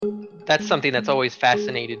That's something that's always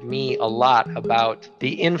fascinated me a lot about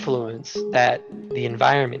the influence that the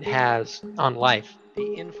environment has on life.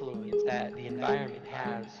 The influence that the environment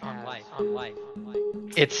has on life.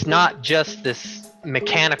 It's not just this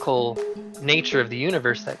mechanical nature of the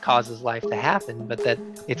universe that causes life to happen, but that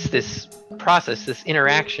it's this process, this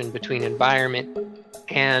interaction between environment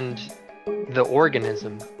and the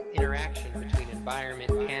organism. Interaction between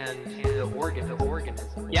environment and the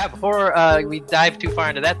organism. Yeah, before we dive too far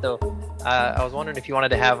into that though, I was wondering if you wanted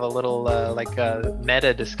to have a little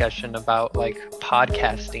meta discussion about like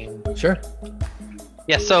podcasting. Sure.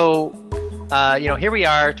 Yeah, so here we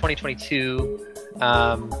are, 2022.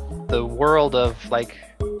 The world of like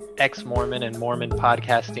ex-Mormon and Mormon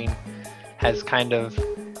podcasting has kind of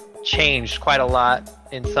changed quite a lot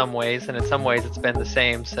in some ways, and in some ways it's been the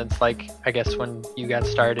same since like I guess when you got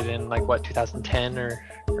started in like what 2010 or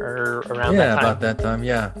around that time. About that time,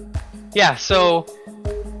 yeah. So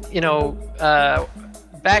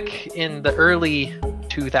back in the early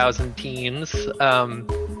 2000 teens,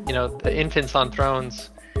 the Infants on Thrones,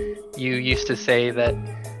 you used to say that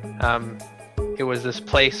it was this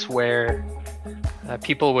place where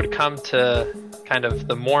people would come to kind of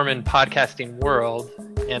the Mormon podcasting world,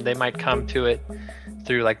 and they might come to it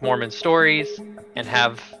through like Mormon stories and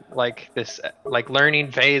have like this like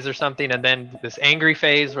learning phase or something, and then this angry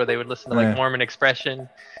phase where they would listen to like Mormon expression,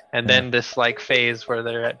 and then this like phase where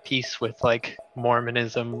they're at peace with like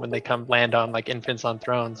Mormonism when they come land on like Infants on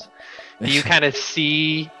Thrones. Do you kind of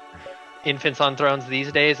see Infants on Thrones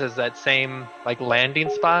these days as that same like landing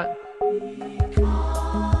spot?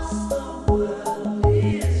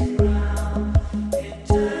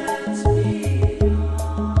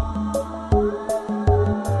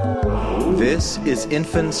 This is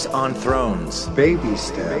Infants on Thrones. Baby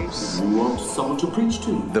steps. You want someone to preach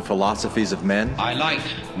to? The philosophies of men. I like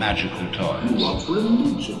magical toys. You want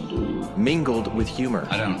religion, do you? Mingled with humor.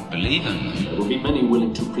 I don't believe in them. There will be many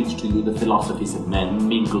willing to preach to you the philosophies of men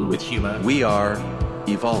mingled with humor. We are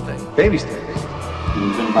evolving. Baby steps.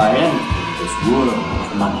 You can buy anything in this world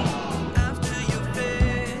of money.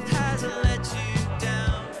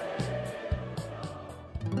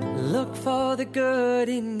 Look for the good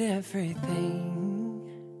in everything.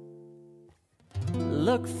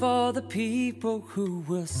 Look for the people who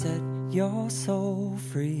will set your soul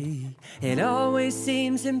free. It always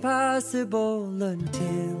seems impossible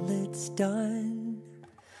until it's done.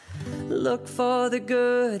 Look for the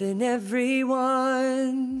good in everyone.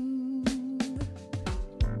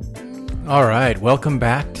 All right, welcome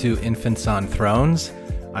back to Infants on Thrones.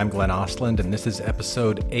 I'm Glenn Ostland, and this is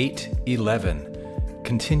episode 811.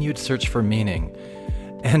 Continued Search for Meaning.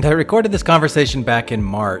 And I recorded this conversation back in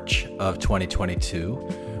March of 2022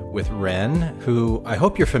 with Ren, who I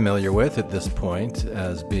hope you're familiar with at this point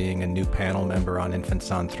as being a new panel member on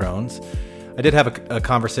Infants on Thrones. I did have a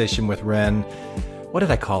conversation with Ren. What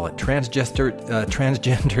did I call it?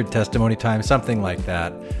 Transgender testimony time, something like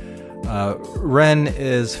that. Ren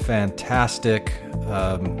is fantastic.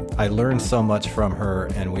 I learned so much from her,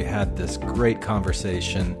 and we had this great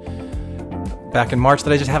conversation back in March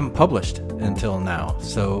that I just haven't published until now.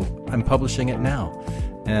 So I'm publishing it now.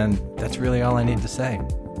 And that's really all I need to say.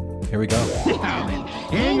 Here we go.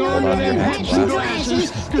 Hang on to them hats and glasses,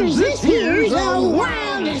 cause this here's the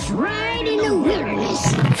wildest ride in the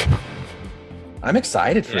wilderness. I'm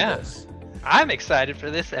excited for this. I'm excited for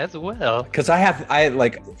this as well. Because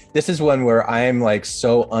this is one where I'm like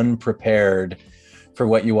so unprepared for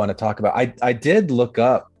what you want to talk about. I did look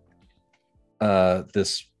up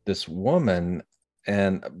this woman,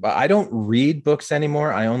 but I don't read books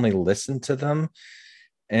anymore. I only listen to them.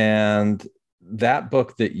 And that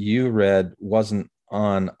book that you read wasn't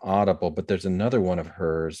on Audible, but there's another one of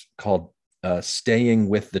hers called Staying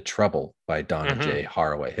with the Trouble by Donna J.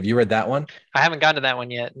 Haraway. Have you read that one? I haven't gotten to that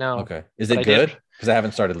one yet. No. Okay. Is it good? Because I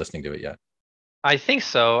haven't started listening to it yet. I think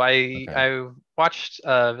so. I watched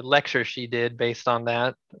a lecture she did based on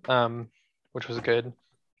that, which was good.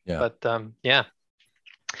 Yeah. But yeah.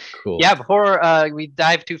 Cool. Yeah, before we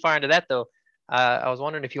dive too far into that though, I was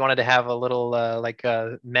wondering if you wanted to have a little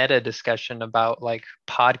meta discussion about like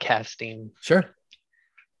podcasting. Sure.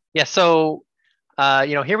 Yeah, so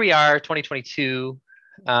here we are, 2022.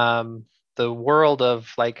 The world of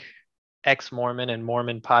like ex-Mormon and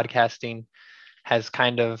Mormon podcasting has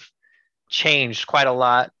kind of changed quite a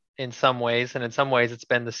lot in some ways, and in some ways it's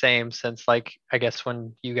been the same since like I guess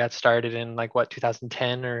when you got started in like what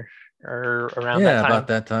 2010 or around that time. About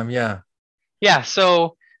that time. Yeah.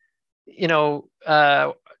 So,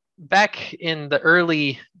 back in the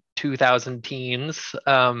early 2000 teens,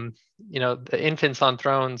 the Infants on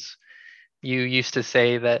Thrones, you used to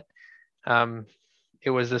say that it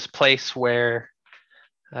was this place where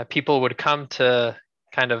people would come to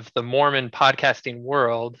kind of the Mormon podcasting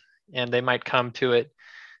world, and they might come to it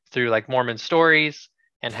through like Mormon stories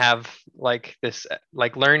and have like this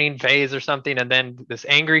like learning phase or something, and then this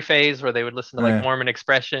angry phase where they would listen to like Mormon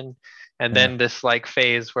expression, and then this like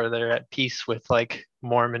phase where they're at peace with like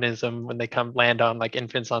Mormonism when they come land on like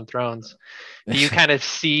Infants on Thrones. Do you kind of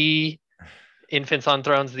see Infants on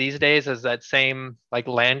Thrones these days as that same like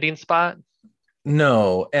landing spot?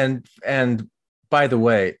 No, and by the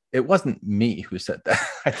way, it wasn't me who said that.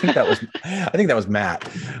 I think that was Matt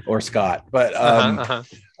or Scott. But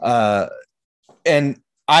and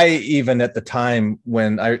I even at the time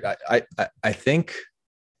when I think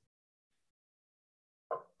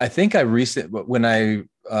when I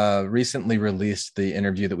recently released the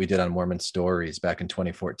interview that we did on Mormon Stories back in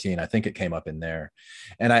 2014, I think it came up in there,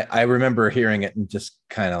 and I remember hearing it and just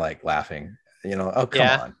kind of like laughing, oh,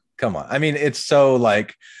 come on. I mean, it's so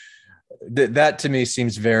like that to me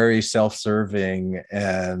seems very self-serving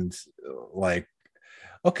and like,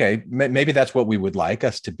 okay, maybe that's what we would like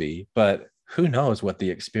us to be, but who knows what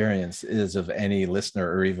the experience is of any listener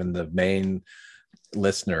or even the main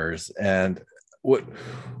listeners. And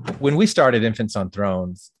when we started Infants on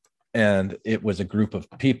Thrones, and it was a group of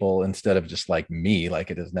people instead of just like me, like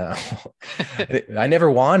it is now. I never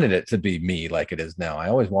wanted it to be me like it is now. I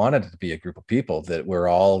always wanted it to be a group of people that we're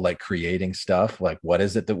all like creating stuff. Like, what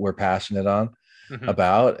is it that we're passionate on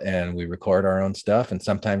about? And we record our own stuff. And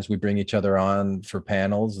sometimes we bring each other on for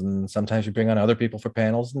panels, and sometimes we bring on other people for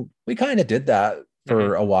panels. And we kind of did that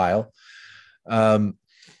for a while.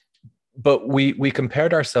 But we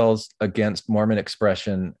compared ourselves against Mormon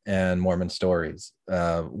Expression and Mormon Stories,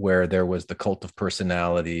 where there was the cult of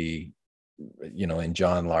personality, in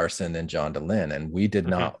John Larson and John Dehlin. And we did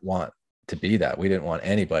not want to be that. We didn't want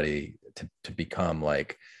anybody to become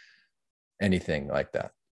like anything like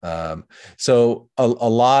that. So a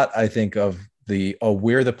lot, I think, of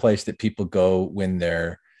we're the place that people go when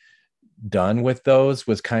they're done with those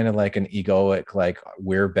was kind of like an egoic, like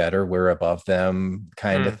we're better, we're above them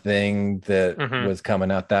kind of thing that was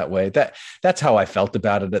coming out that way. That's how I felt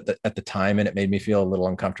about it at the time, and it made me feel a little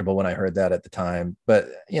uncomfortable when I heard that at the time. But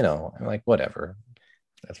I'm like, whatever,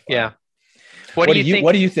 that's fine. Yeah. What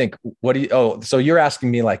do you think? So you're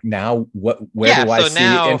asking me like now where do I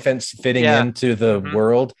see infants fitting into the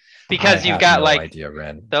world? Because you've got like idea,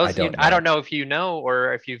 Ren. Those, I don't know if you know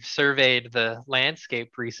or if you've surveyed the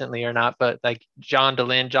landscape recently or not, but like John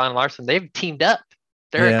Dehlin, John Larson, they've teamed up.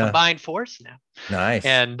 They're a combined force now. Nice.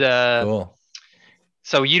 And cool.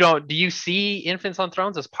 So do you see Infants on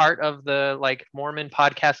Thrones as part of the like Mormon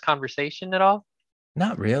podcast conversation at all?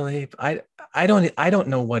 Not really. I don't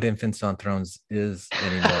know what Infants on Thrones is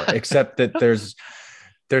anymore, except that there's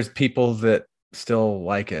people that still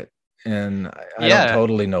like it. And I don't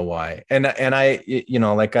totally know why. And I,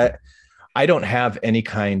 I don't have any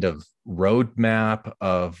kind of roadmap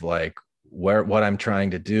of like what I'm trying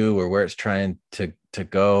to do or where it's trying to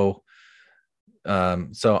go.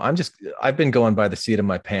 So I've been going by the seat of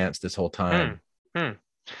my pants this whole time.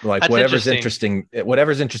 Like That's whatever's interesting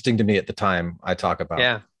to me at the time I talk about.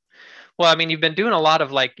 Yeah. Well, I mean, you've been doing a lot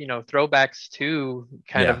of like, throwbacks to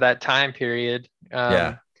kind of that time period.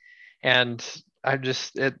 And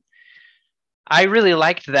I really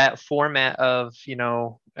liked that format of,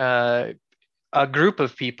 a group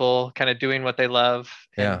of people kind of doing what they love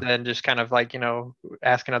and then just kind of like,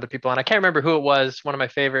 asking other people. And I can't remember who it was. One of my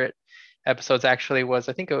favorite episodes actually was,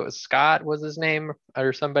 I think it was Scott was his name,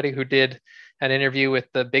 or somebody who did an interview with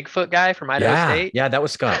the Bigfoot guy from Idaho State. Yeah, that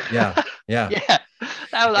was Scott. Yeah.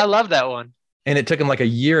 I love that one. And it took him like a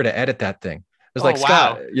year to edit that thing. It was like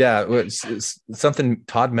Scott. Yeah, it's something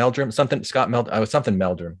Todd Meldrum, something Scott Meldrum. Was something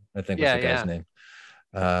Meldrum, I think was the guy's name.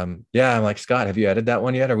 I'm like, Scott, have you edited that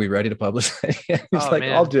one yet? Are we ready to publish it? He's like,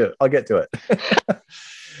 man. I'll do it. I'll get to it.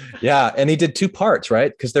 Yeah, and he did 2 parts,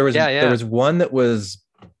 right? Because there was one that was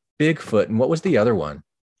Bigfoot, and what was the other one?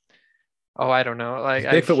 Oh, I don't know. Like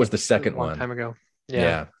Bigfoot was the second one. Time ago.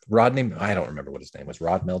 Yeah. Rodney. I don't remember what his name was.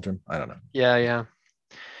 Rod Meldrum. I don't know. Yeah.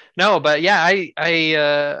 No, but yeah, I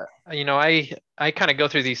kind of go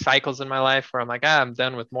through these cycles in my life where I'm like, I'm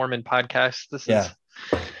done with Mormon podcasts. I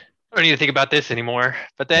don't need to think about this anymore.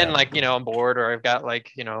 But then I'm bored, or I've got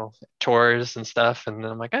like, chores and stuff. And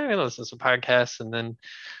then I'm like, I'm going to listen to some podcasts. And then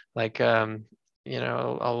like,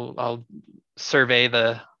 I'll survey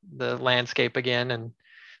the landscape again. And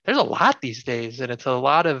there's a lot these days, and it's a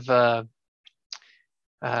lot of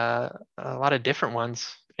different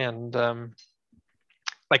ones. And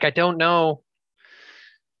like, I don't know.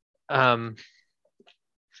 I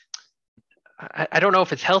don't know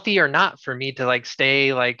if it's healthy or not for me to like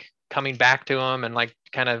stay like coming back to them and like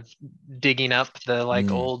kind of digging up the like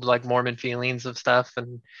old like Mormon feelings of stuff,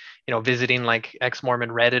 and visiting like ex-Mormon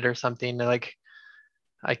Reddit or something. Like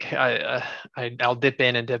I'll dip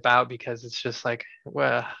in and dip out because it's just like,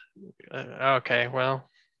 well, okay, well,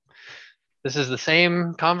 this is the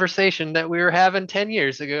same conversation that we were having 10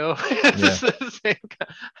 years ago. I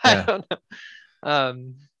don't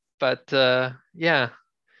know. Yeah.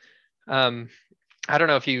 I don't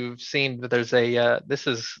know if you've seen, but there's this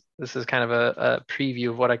is kind of a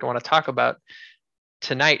preview of what I want to talk about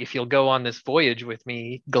tonight. If you'll go on this voyage with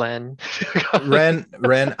me, Glenn.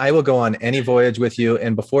 Ren, I will go on any voyage with you.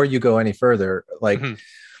 And before you go any further, like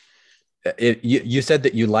you said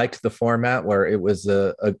that you liked the format where it was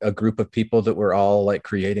a group of people that were all like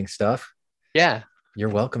creating stuff. Yeah. You're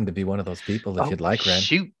welcome to be one of those people if you'd like, Ren.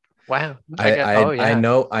 Shoot. Wow. I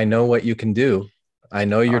know what you can do. I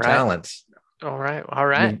know your talents. All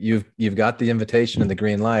right. You've got the invitation and the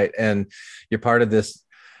green light, and you're part of this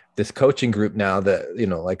coaching group now that,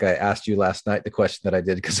 like I asked you last night, the question that I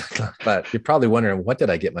did, because but you're probably wondering, what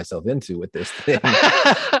did I get myself into with this thing?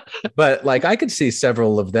 But like, I could see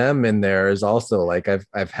several of them in there as also like,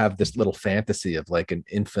 I've have this little fantasy of like an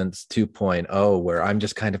Infants 2.0 where I'm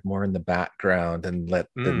just kind of more in the background and let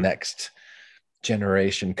the next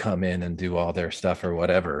generation come in and do all their stuff or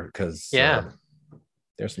whatever. Because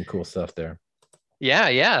there's some cool stuff there.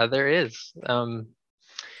 Yeah, there is.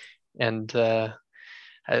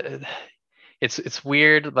 It's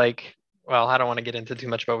weird. Like, well, I don't want to get into too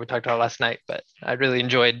much about what we talked about last night, but I really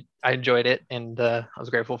enjoyed it, and I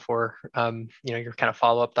was grateful for your kind of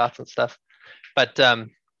follow-up thoughts and stuff. But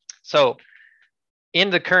so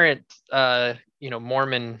in the current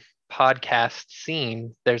Mormon podcast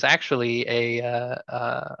scene, there's actually a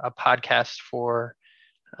podcast for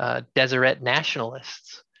Deseret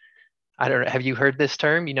nationalists. I don't know. Have you heard this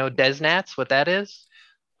term? Desnats, what that is?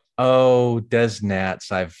 Oh,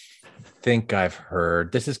 Desnats. I think I've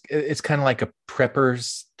heard. It's kind of like a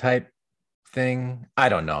preppers type thing. I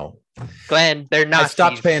don't know. Glenn, they're Nazis. I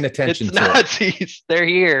stopped paying attention to Nazis. They're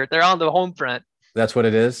here. They're on the home front. That's what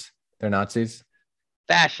it is? They're Nazis?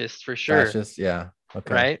 Fascists, for sure. Fascists, yeah.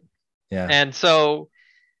 Okay. Right? Yeah. And is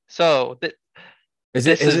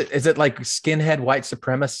it like skinhead white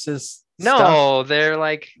supremacists? No, stuff? they're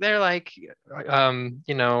like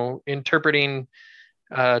interpreting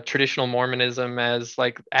traditional Mormonism as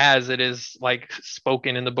it is like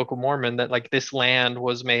spoken in the Book of Mormon, that like this land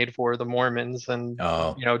was made for the Mormons, and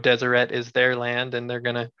Deseret is their land, and they're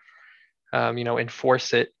gonna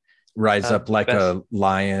enforce it. Rise up like a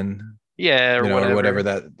lion. Yeah, or whatever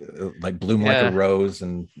that, like bloom like a rose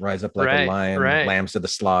and rise up like a lion, lambs to the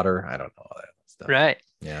slaughter. I don't know all that stuff. Right.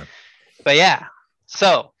 Yeah. But yeah,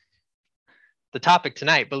 so the topic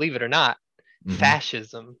tonight, believe it or not,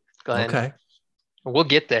 fascism, Glenn. Okay. We'll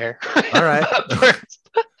get there. All right.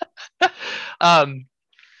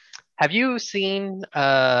 Have you seen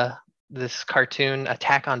this cartoon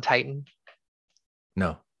Attack on Titan?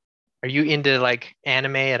 No. Are you into like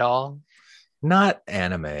anime at all? Not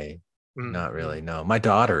anime. Not really. No. My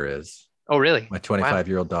daughter is. Oh, really? My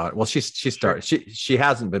 25-year-old daughter. Well, she started. She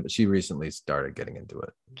hasn't, but she recently started getting into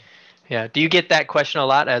it. Yeah. Do you get that question a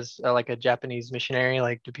lot as like a Japanese missionary?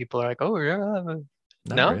 Like, do people are like, oh, yeah.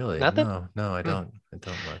 Not really. Nothing? No, I don't. I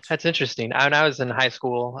don't much. That's interesting. When I was in high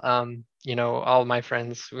school, all my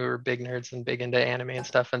friends, we were big nerds and big into anime and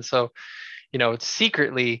stuff. And so,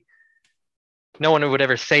 secretly, no one would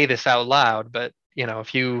ever say this out loud, but,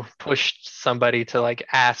 if you pushed somebody to like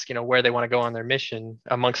ask, where they want to go on their mission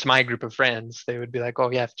amongst my group of friends, they would be like,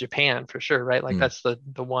 oh yeah, it's Japan for sure. Right. Like that's the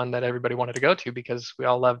one that everybody wanted to go to because we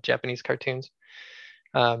all love Japanese cartoons.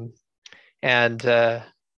 But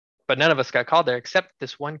none of us got called there except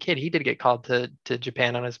this one kid. He did get called to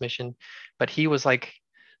Japan on his mission, but he was like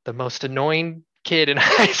the most annoying kid in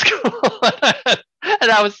high school.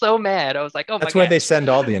 And I was so mad. I was like, oh my God. That's where they send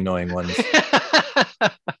all the annoying ones.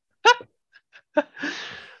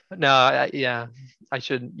 No, I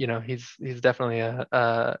should, he's definitely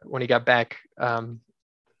when he got back,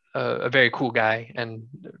 a very cool guy and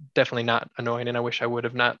definitely not annoying. And I wish I would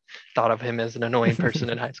have not thought of him as an annoying person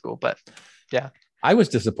in high school, but yeah. I was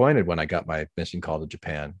disappointed when I got my mission call to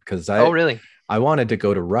Japan because really? I wanted to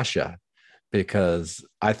go to Russia because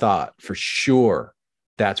I thought for sure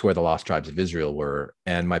that's where the Lost Tribes of Israel were.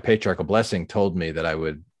 And my patriarchal blessing told me that I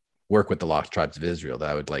would work with the Lost Tribes of Israel, that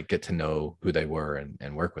I would like get to know who they were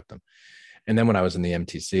and work with them. And then when I was in the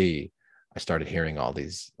MTC, I started hearing all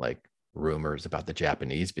these like rumors about the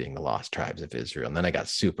Japanese being the Lost Tribes of Israel. And then I got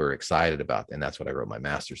super excited about, and that's what I wrote my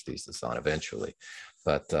master's thesis on eventually.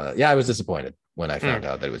 But I was disappointed when I found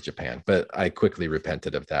out that it was Japan, but I quickly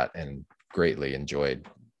repented of that and greatly enjoyed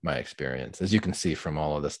my experience, as you can see from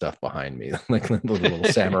all of the stuff behind me, like the little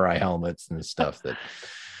samurai helmets and stuff that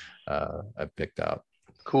I picked out.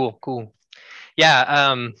 Cool.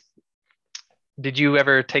 Yeah. Did you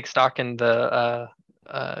ever take stock in the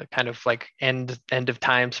kind of like end of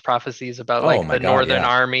times prophecies about like the Northern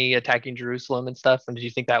Army attacking Jerusalem and stuff? And did you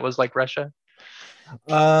think that was like Russia?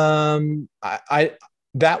 I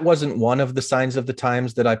that wasn't one of the signs of the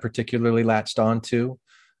times that I particularly latched onto.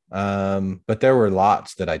 But there were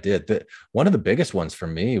lots that I did. One of the biggest ones for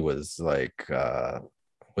me was like,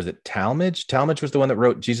 was it Talmage? Talmage was the one that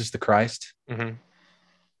wrote Jesus the Christ. Mm-hmm.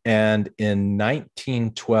 And in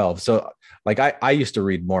 1912, so like I used to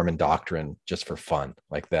read Mormon Doctrine just for fun,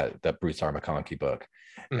 like that Bruce R. McConkie book.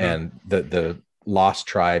 Mm-hmm. And the Lost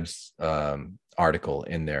Tribes article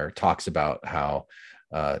in there talks about how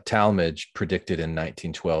Talmage predicted in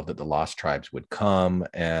 1912 that the Lost Tribes would come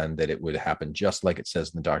and that it would happen just like it says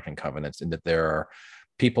in the Doctrine and Covenants, and that there are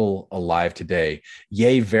people alive today,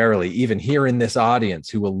 yea, verily, even here in this audience,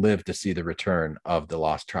 who will live to see the return of the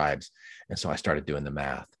Lost Tribes. And so I started doing the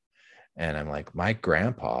math, and I'm like, my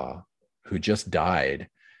grandpa, who just died,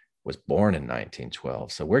 was born in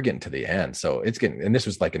 1912. So we're getting to the end. So it's getting, and this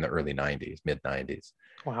was like in the early 90s, mid 90s.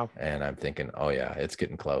 Wow. And I'm thinking, oh yeah, it's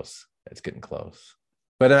getting close. It's getting close.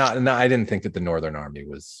 But I didn't think that the Northern Army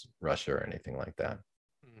was Russia or anything like that.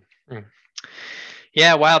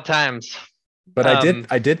 Yeah, wild times. But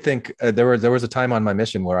I did think there was a time on my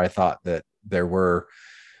mission where I thought that there were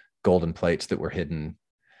golden plates that were hidden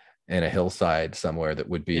in a hillside somewhere that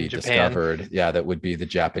would be discovered. Yeah, that would be the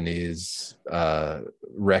Japanese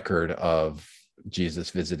record of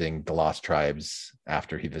Jesus visiting the Lost Tribes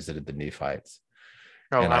after he visited the Nephites.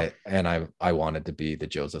 Oh, and wow. I wanted to be the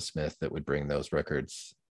Joseph Smith that would bring those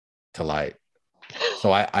records to light.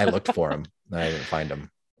 So I looked for them. I didn't find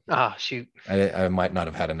them. Oh, shoot. I might not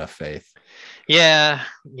have had enough faith. Yeah.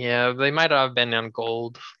 They might have been on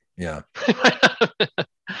gold. Yeah.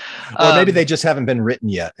 Or maybe they just haven't been written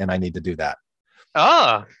yet, and I need to do that.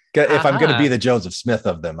 Oh. If I'm going to be the Joseph Smith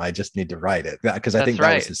of them, I just need to write it, because I think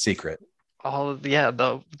that was his secret.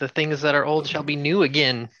 The things that are old shall be new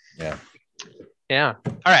again. Yeah.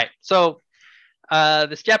 All right. So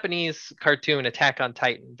this Japanese cartoon, Attack on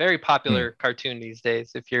Titan, very popular cartoon these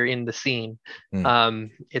days if you're in the scene.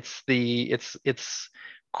 It's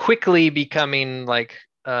quickly becoming like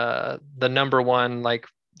the number one like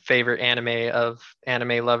favorite anime of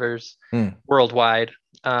anime lovers worldwide,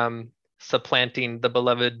 supplanting the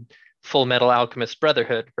beloved Full Metal Alchemist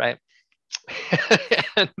Brotherhood, right?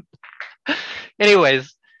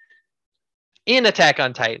 Anyways, in Attack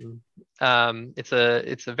on Titan, it's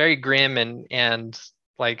a very grim and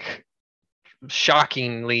like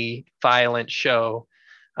shockingly violent show,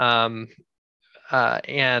 and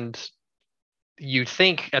you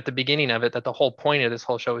think at the beginning of it that the whole point of this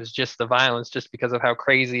whole show is just the violence, just because of how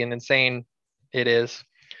crazy and insane it is.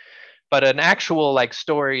 But an actual like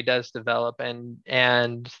story does develop,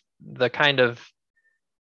 and the kind of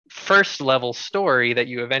first level story that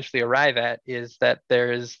you eventually arrive at is that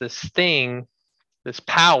there is this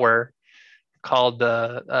power called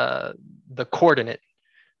the coordinate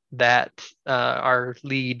that our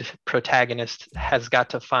lead protagonist has got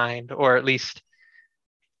to find, or at least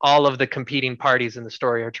all of the competing parties in the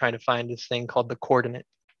story are trying to find this thing called the coordinate.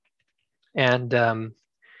 And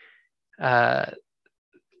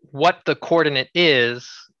what the coordinate is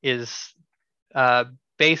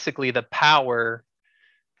basically the power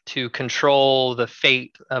to control the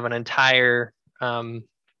fate of an entire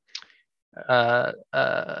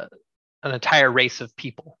race of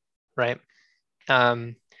people, right?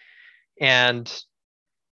 And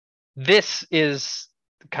this is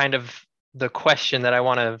kind of the question that I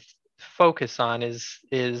want to focus on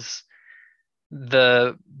is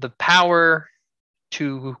the power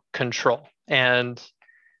to control, and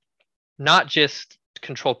not just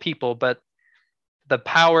control people, but the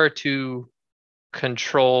power to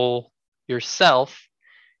control yourself.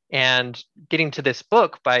 And getting to this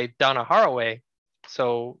book by Donna Haraway.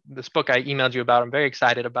 So this book I emailed you about, I'm very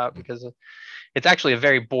excited about, because it's actually a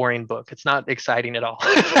very boring book. It's not exciting at all,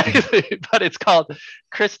 but it's called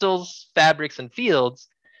Crystals, Fabrics, and Fields,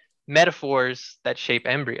 Metaphors That Shape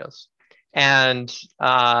Embryos. And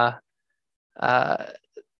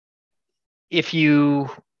if you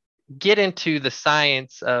get into the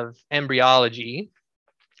science of embryology,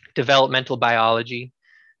 developmental biology,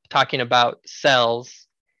 talking about cells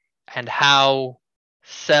and how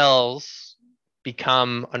cells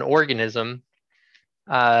become an organism,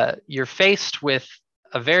 you're faced with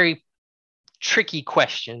a very tricky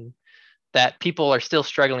question that people are still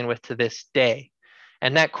struggling with to this day.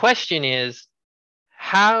 And that question is,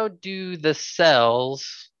 how do the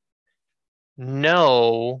cells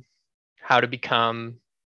know how to become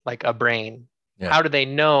like a brain? Yeah. How do they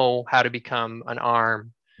know how to become an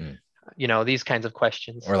arm? Hmm. These kinds of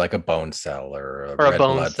questions. Or like a bone cell or a Or a red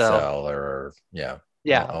bone blood cell. cell or Yeah.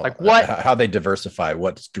 like what how they diversify,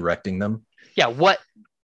 what's directing them. what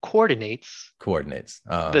coordinates Coordinates.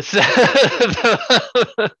 the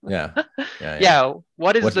Yeah.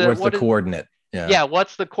 what is What's the coordinate? Yeah.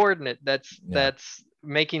 what's the coordinate that's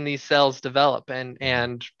making these cells develop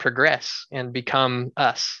and progress and become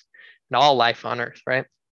us and all life on Earth, right?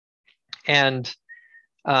 And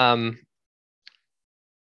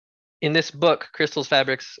in this book, Crystals,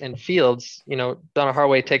 Fabrics, and Fields, Donna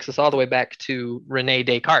Haraway takes us all the way back to Rene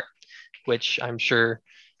Descartes, which I'm sure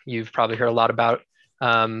you've probably heard a lot about.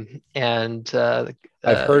 I've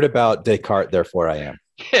heard about Descartes, therefore I am.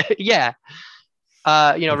 Yeah.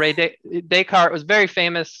 Rene Descartes was a very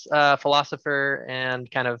famous philosopher and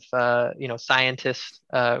kind of, scientist,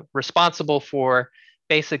 responsible for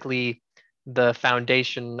basically the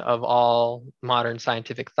foundation of all modern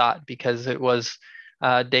scientific thought, because it was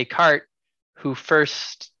Descartes who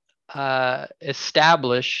first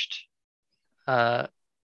established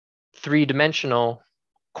three-dimensional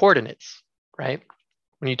coordinates, right?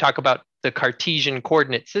 When you talk about the Cartesian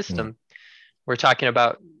coordinate system, we're talking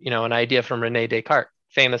about, an idea from Rene Descartes.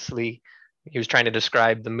 Famously, he was trying to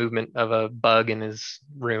describe the movement of a bug in his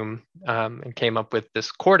room, and came up with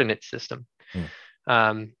this coordinate system.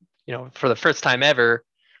 For the first time ever,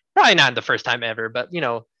 probably not the first time ever, but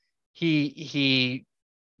he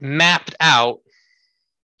mapped out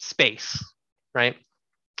space, right?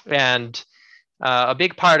 And a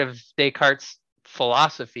big part of Descartes'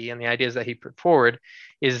 philosophy and the ideas that he put forward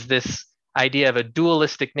is this idea of a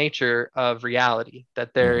dualistic nature of reality,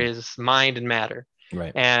 that there is mind and matter,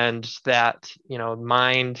 right? And that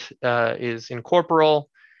mind is incorporeal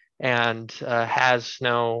and has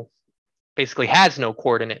no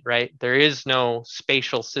coordinate, right? There is no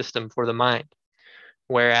spatial system for the mind,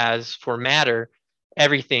 whereas for matter,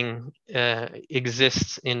 everything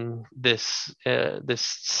exists in this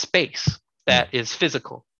space that is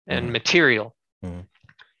physical and material.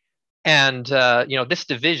 And this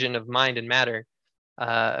division of mind and matter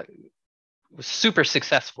was super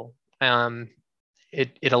successful.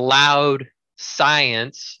 It allowed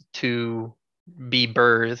science to be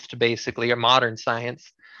birthed, basically, or modern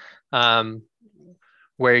science,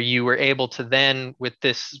 where you were able to then, with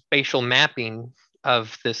this spatial mapping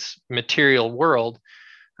of this material world,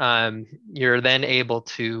 you're then able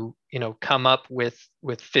to come up with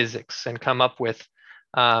physics and come up with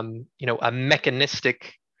a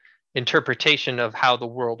mechanistic interpretation of how the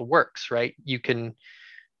world works, right? You can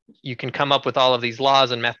come up with all of these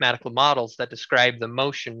laws and mathematical models that describe the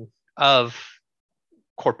motion of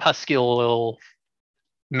corpuscular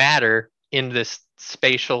matter in this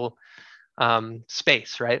spatial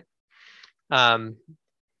space, right? And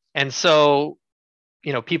so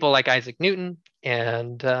people like Isaac Newton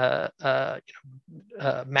and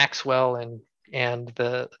Maxwell and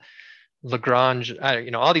the Lagrange,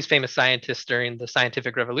 all these famous scientists during the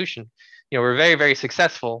scientific revolution, were very, very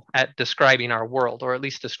successful at describing our world, or at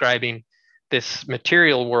least describing this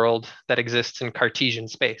material world that exists in Cartesian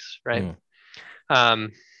space, right?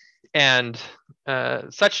 And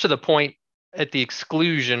such to the point at the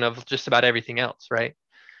exclusion of just about everything else, right?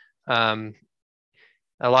 A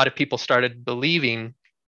lot of people started believing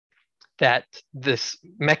that this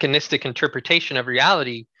mechanistic interpretation of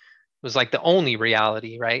reality was like the only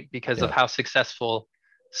reality, right? Because of how successful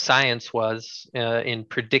science was in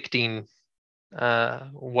predicting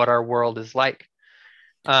what our world is like.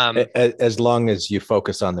 As long as you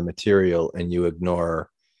focus on the material and you ignore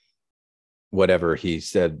whatever he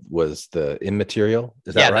said was the immaterial,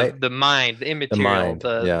 is that right? The mind, the immaterial,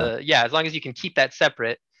 as long as you can keep that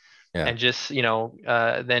separate and just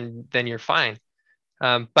then you're fine.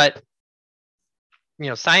 But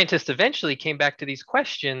scientists eventually came back to these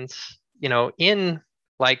questions, in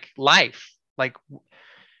like life,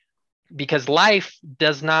 because life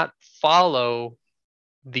does not follow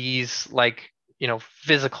these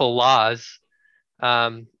physical laws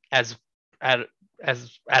as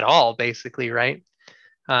at all, basically, right?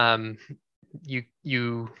 You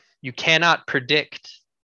cannot predict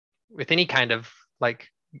with any kind of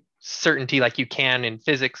certainty like you can in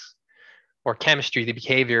physics or chemistry the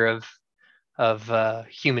behavior of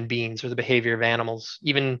human beings or the behavior of animals,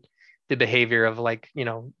 even the behavior of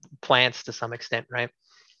plants to some extent, right?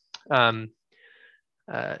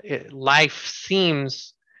 Life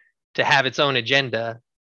seems to have its own agenda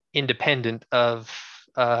independent of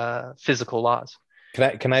physical laws.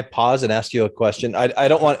 Can I pause and ask you a question? I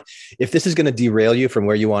don't want, if this is going to derail you from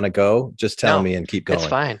where you want to go, just tell me and keep going. It's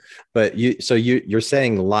fine. But you're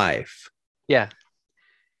saying life. Yeah.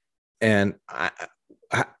 And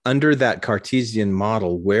under that Cartesian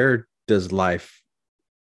model, where does life,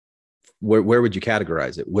 where would you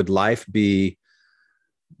categorize it? Would life be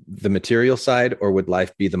the material side, or would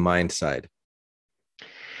life be the mind side?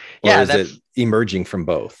 Or is it emerging from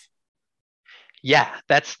both? Yeah,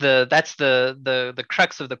 that's the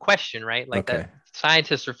crux of the question, right? Like that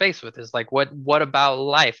scientists are faced with is like, what about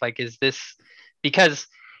life? Like, is this, because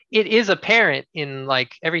it is apparent in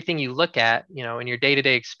like everything you look at, you know, in your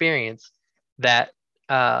day-to-day experience, that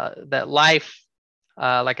that life,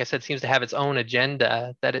 like I said, seems to have its own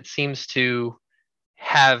agenda, that it seems to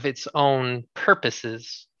have its own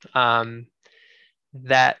purposes,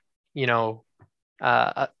 that, you know,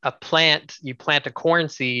 a plant, you plant a corn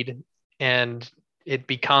seed and it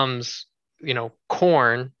becomes, you know,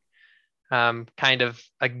 corn, kind of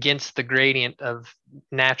against the gradient of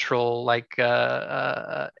natural, like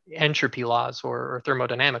entropy laws or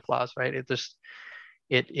thermodynamic laws, right?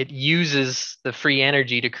 It uses the free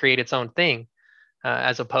energy to create its own thing,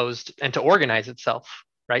 as opposed, and to organize itself,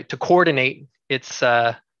 right? To coordinate its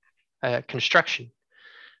construction.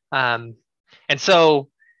 And so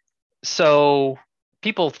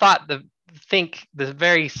people think the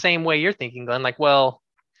very same way you're thinking, Glenn, like, well,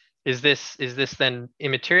 is this then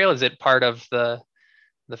immaterial? Is it part of the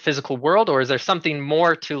physical world, or is there something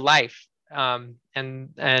more to life? And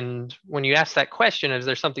when you ask that question, is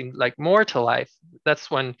there something like more to life?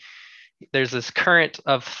 That's when there's this current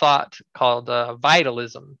of thought called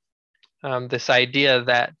vitalism. This idea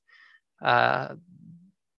that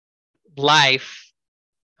life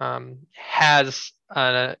has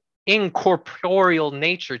an incorporeal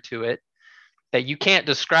nature to it that you can't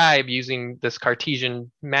describe using this Cartesian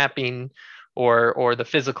mapping or the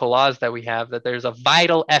physical laws that we have, that there's a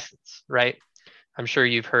vital essence, right? I'm sure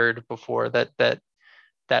you've heard before that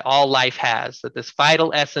all life has, that this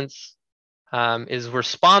vital essence is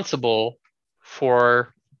responsible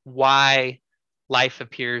for why life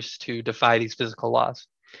appears to defy these physical laws.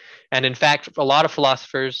 And in fact, a lot of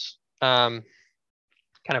philosophers kind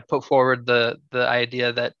of put forward the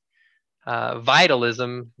idea that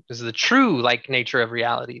vitalism is the true like nature of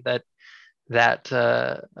reality, that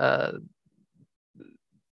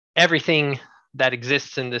everything that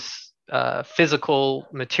exists in this physical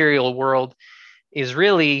material world is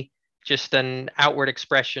really just an outward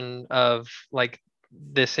expression of like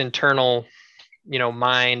this internal, you know,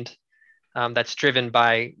 mind that's driven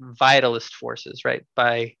by vitalist forces, right?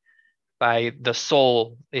 By the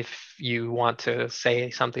soul, if you want to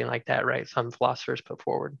say something like that, right? Some philosophers put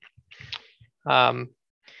forward.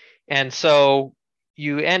 And so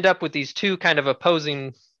you end up with these two kind of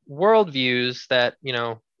opposing worldviews that, you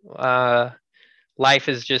know, life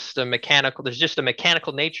is just there's just a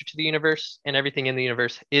mechanical nature to the universe, and everything in the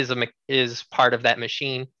universe is part of that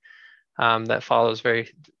machine that follows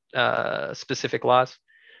very specific laws.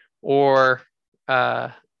 Or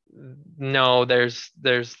no, there's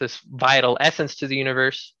this vital essence to the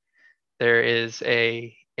universe. There is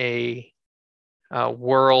a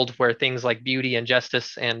world where things like beauty and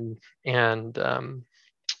justice and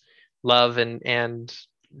love and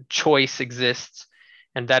choice exists,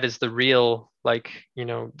 and that is the real, like, you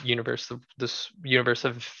know, this universe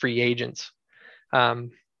of free agents.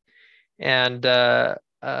 And these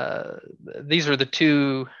are the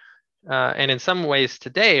two, and in some ways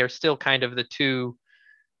today are still kind of the two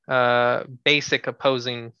basic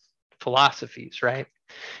opposing philosophies, right?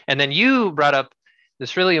 And then you brought up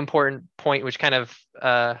this really important point, which kind of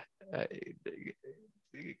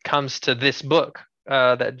comes to this book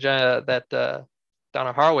that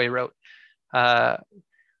Donna Haraway wrote,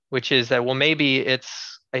 which is that, well, maybe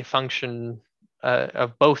it's a function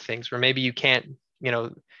of both things, or maybe you can't, you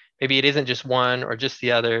know, maybe it isn't just one or just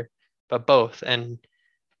the other, but both. And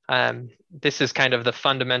this is kind of the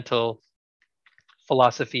fundamental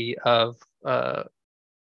philosophy of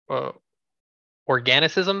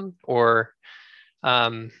organicism, or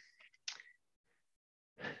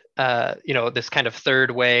you know, this kind of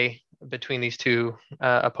third way between these two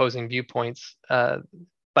opposing viewpoints.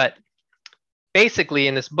 But basically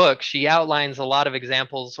in this book, she outlines a lot of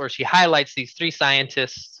examples, or she highlights these three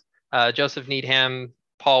scientists, Joseph Needham,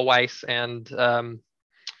 Paul Weiss, and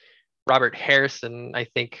Robert Harrison, I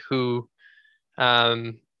think, who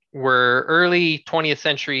were early 20th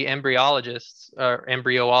century embryologists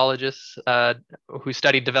who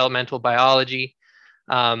studied developmental biology,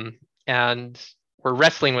 and were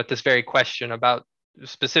wrestling with this very question about,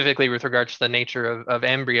 specifically with regards to the nature of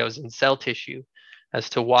embryos and cell tissue, as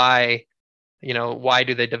to why why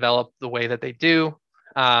do they develop the way that they do?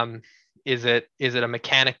 Is it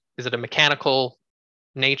a mechanical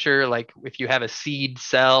nature? Like if you have a seed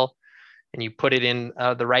cell and you put it in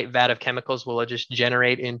the right vat of chemicals, will it just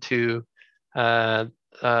generate into a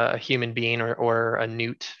human being or a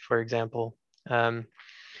newt, for example? Or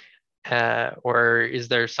is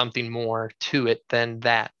there something more to it than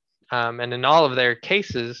that? And in all of their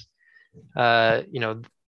cases, there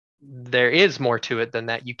is more to it than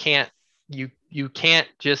that. You can't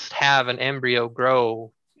just have an embryo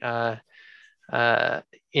grow in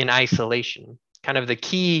isolation. Kind of the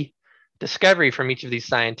key discovery from each of these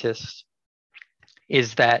scientists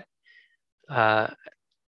is that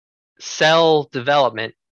cell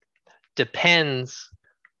development depends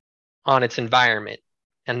on its environment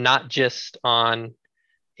and not just on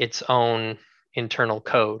its own internal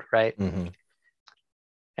code, right? Mm-hmm.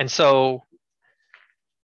 And so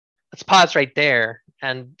let's pause right there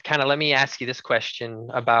and kind of let me ask you this question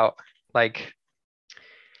about like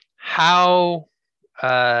how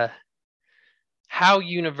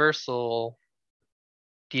universal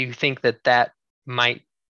do you think that might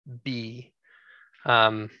be?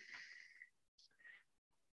 Do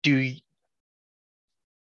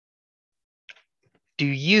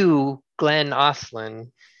you, Glenn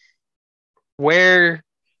Oslin, where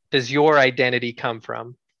does your identity come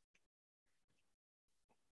from?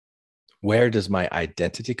 Where does my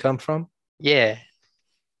identity come from? Yeah.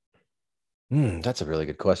 That's a really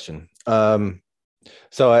good question.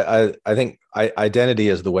 So I think identity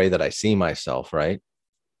is the way that I see myself, right?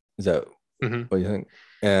 Is that what you think?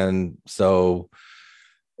 And so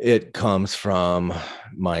it comes from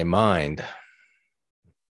my mind.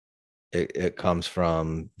 It comes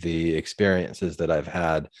from the experiences that I've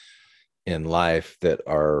had in life that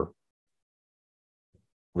are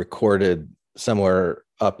recorded somewhere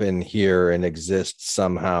up in here and exist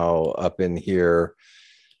somehow up in here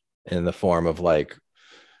in the form of like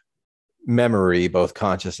memory, both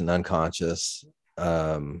conscious and unconscious.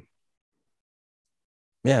 That's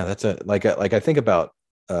I think about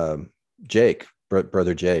Jake,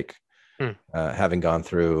 brother Jake, having gone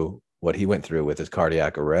through what he went through with his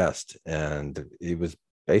cardiac arrest, and he was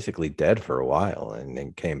basically dead for a while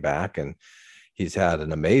and came back, and he's had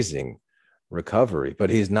an amazing recovery, but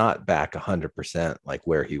he's not back 100% like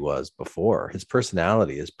where he was before. His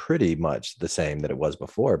personality is pretty much the same that it was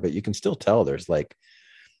before, but you can still tell there's like,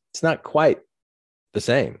 it's not quite the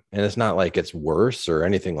same. And it's not like it's worse or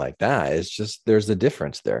anything like that. It's just, there's a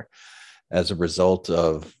difference there as a result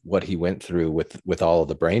of what he went through with all of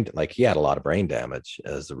the brain. Like he had a lot of brain damage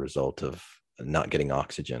as a result of not getting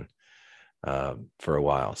oxygen for a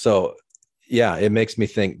while. So yeah, it makes me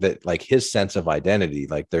think that like his sense of identity,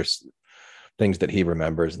 like there's things that he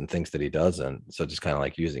remembers and things that he doesn't. So just kind of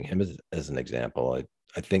like using him as an example,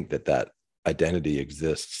 I think that identity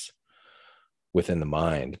exists within the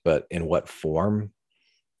mind, but in what form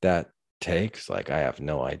that takes, like, I have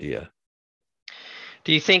no idea.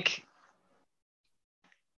 Do you think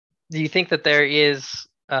that there is,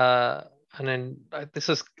 and then this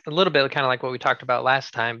is a little bit kind of like what we talked about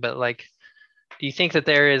last time, but like, do you think that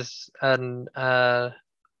there is like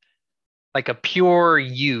a pure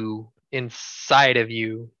you inside of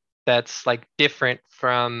you that's like different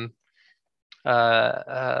from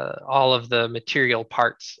all of the material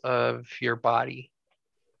parts of your body?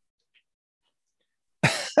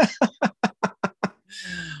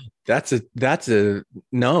 That's a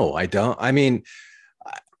no, I don't. I mean,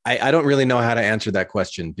 I don't really know how to answer that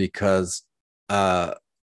question because I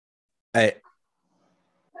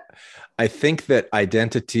think that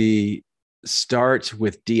identity starts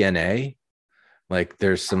with DNA. Like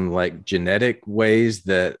there's some like genetic ways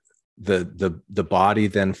that the body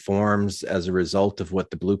then forms as a result of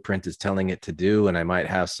what the blueprint is telling it to do. And I might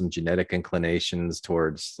have some genetic inclinations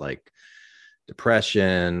towards like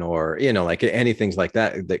depression or, like anything like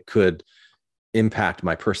that could impact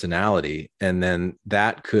my personality. And then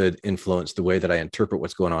that could influence the way that I interpret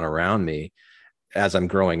what's going on around me as I'm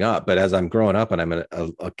growing up. But as I'm growing up and I'm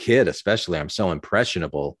a kid, especially, I'm so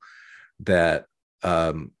impressionable that,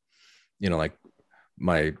 like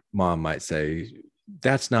my mom might say,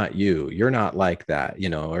 that's not you. You're not like that,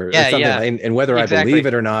 or something. Yeah. And whether exactly. I believe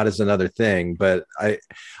it or not is another thing. But I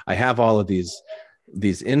have all of these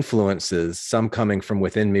influences, some coming from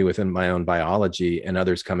within me, within my own biology, and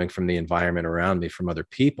others coming from the environment around me, from other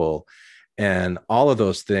people. And all of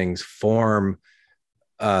those things form,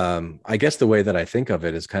 I guess the way that I think of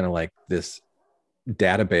it is kind of like this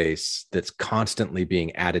database that's constantly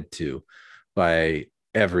being added to by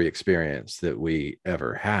every experience that we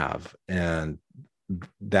ever have. And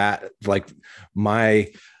that, like,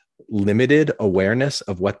 my limited awareness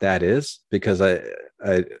of what that is, because I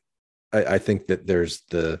think that there's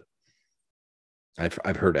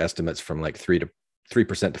I've heard estimates from like 3% to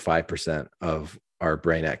 5% of our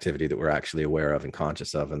brain activity that we're actually aware of and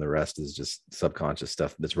conscious of, and the rest is just subconscious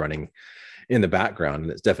stuff that's running in the background,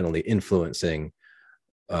 and it's definitely influencing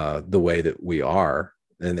the way that we are,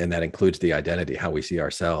 and that includes the identity, how we see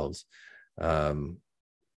ourselves.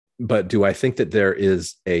 But do I think that there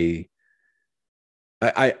is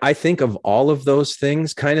I think of all of those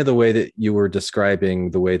things kind of the way that you were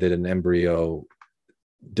describing the way that an embryo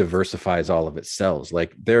diversifies all of its cells.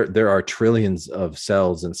 Like there are trillions of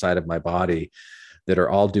cells inside of my body that are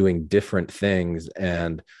all doing different things,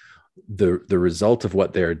 and the result of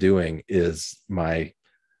what they're doing is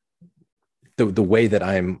the way that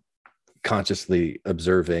I'm consciously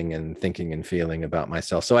observing and thinking and feeling about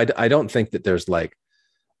myself. So I don't think that there's like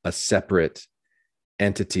a separate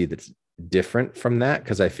entity that's different from that,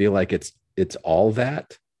 because I feel like it's all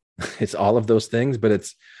that. It's all of those things,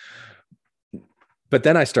 but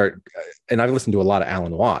then I start, and I've listened to a lot of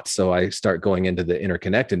Alan Watts, so I start going into the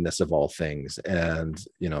interconnectedness of all things, and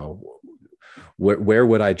where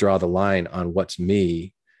would I draw the line on what's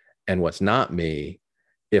me and what's not me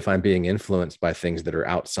if I'm being influenced by things that are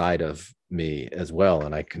outside of me as well,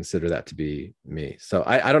 and I consider that to be me. So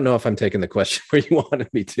I don't know if I'm taking the question where you wanted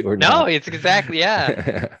me to or not. No, it's exactly,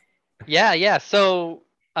 yeah. Yeah. So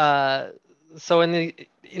in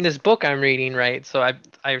this book I'm reading, right? So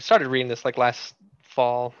I started reading this like last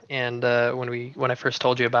fall, and when I first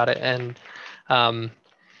told you about it, and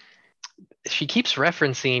she keeps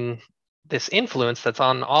referencing this influence that's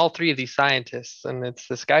on all three of these scientists, and it's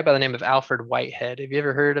this guy by the name of Alfred Whitehead. Have you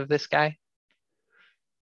ever heard of this guy?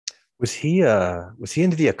 Was he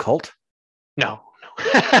into the occult? No.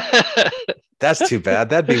 That's too bad.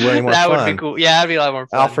 That'd be way more fun. That would be cool. Yeah, that'd be a lot more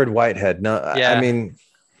fun. Alfred Whitehead. No, yeah. I mean,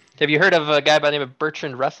 have you heard of a guy by the name of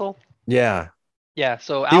Bertrand Russell? Yeah. Yeah.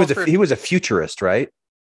 So he was a futurist, right?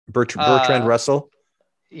 Bertrand Russell.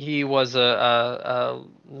 He was a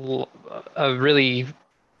really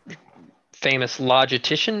famous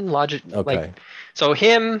logician. Okay. So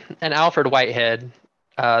him and Alfred Whitehead,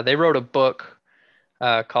 they wrote a book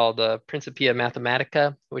called Principia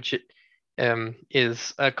Mathematica, which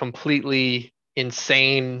is a completely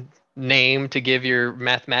insane name to give your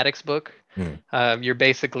mathematics book. You're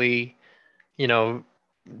basically,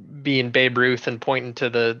 being Babe Ruth and pointing to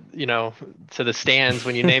the stands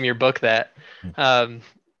when you name your book that. But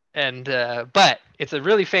it's a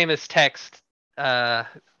really famous text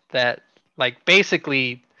that like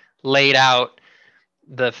basically laid out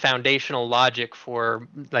the foundational logic for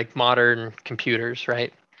like modern computers,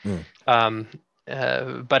 right?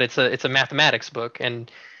 But it's a mathematics book,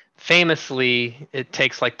 and famously it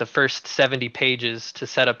takes like the first 70 pages to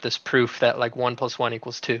set up this proof that like 1 + 1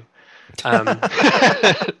 = 2.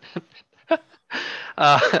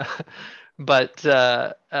 But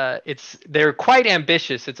they're quite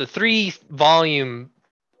ambitious. It's a 3-volume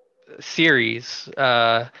series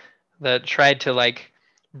that tried to like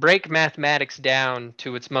break mathematics down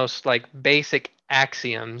to its most like basic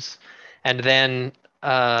axioms, and then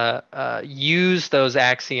use those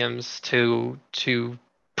axioms to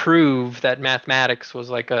prove that mathematics was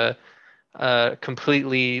like a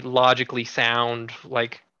completely logically sound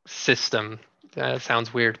like system.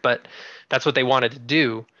 Sounds weird, but that's what they wanted to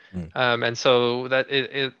do. And so that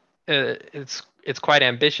it's quite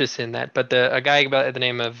ambitious in that. But a guy by the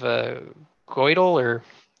name of Gödel, or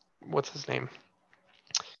what's his name?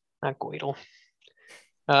 Not Gödel.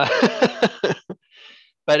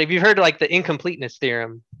 But if you've heard like the incompleteness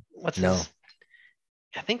theorem, what's his?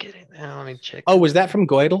 I think it. Let me check. Oh, was that from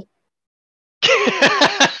Gödel?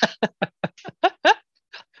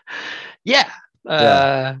 Yeah.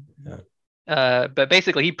 But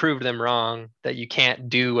basically, he proved them wrong, that you can't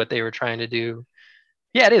do what they were trying to do.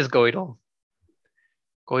 Yeah, it is Gödel.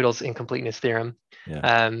 Gödel's incompleteness theorem.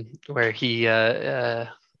 Yeah. Where he. I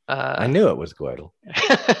knew it was Gödel.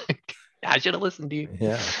 I should have listened to you.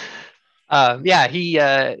 Yeah.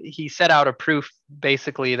 He set out a proof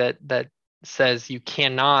basically that says you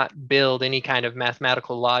cannot build any kind of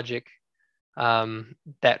mathematical logic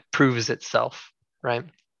that proves itself, right?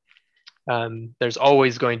 There's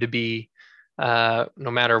always going to be, no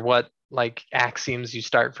matter what like axioms you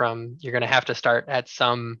start from, you're going to have to start at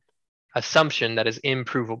some assumption that is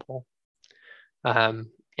improvable.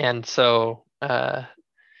 And so that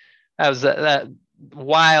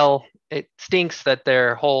while it stinks that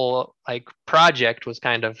their whole like project was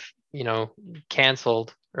kind of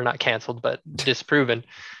canceled or not canceled, but disproven.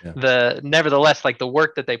 Yeah. Nevertheless, like the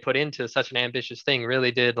work that they put into such an ambitious thing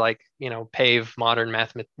really did, like, pave modern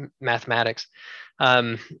mathematics.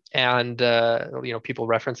 And people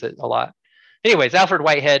reference it a lot. Anyways, Alfred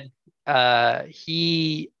Whitehead,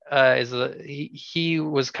 he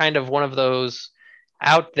was kind of one of those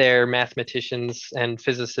out there mathematicians and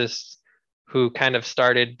physicists who kind of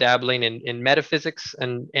started dabbling in metaphysics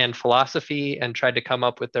and philosophy and tried to come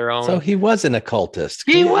up with their own. So he was an occultist.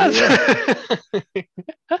 He was.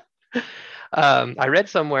 I read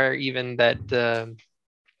somewhere even that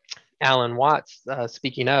Alan Watts,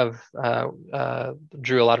 speaking of,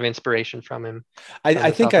 drew a lot of inspiration from him.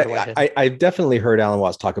 I think I definitely heard Alan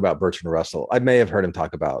Watts talk about Bertrand Russell. I may have heard him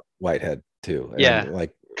talk about Whitehead too. And yeah.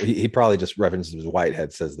 Like he probably just references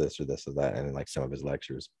Whitehead says this or this or that in like some of his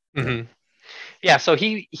lectures. Mm-hmm. Yeah. So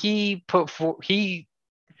he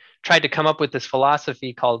tried to come up with this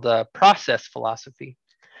philosophy called process philosophy,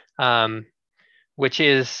 which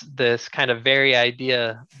is this kind of very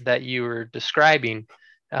idea that you were describing,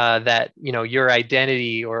 that your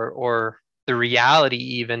identity or the reality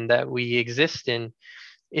even that we exist in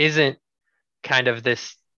isn't kind of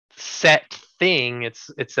this set thing.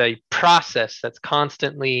 It's a process that's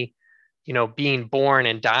constantly being born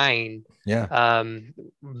and dying,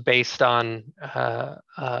 based on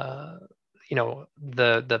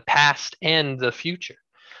the past and the future.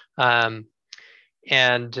 And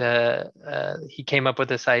he came up with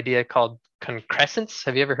this idea called concrescence.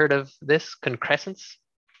 Have you ever heard of this, concrescence?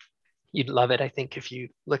 You'd love it, I think, if you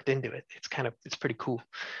looked into it. It's pretty cool.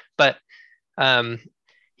 But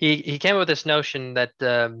he came up with this notion that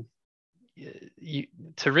to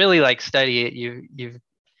really like study it, you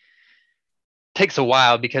takes a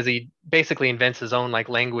while, because he basically invents his own like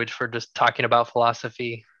language for just talking about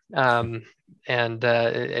philosophy. And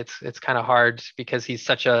it's kind of hard because he's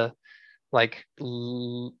such a like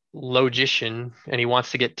logician, and he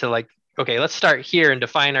wants to get to like, okay, let's start here and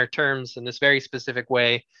define our terms in this very specific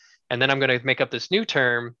way, and then I'm going to make up this new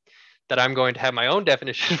term that I'm going to have my own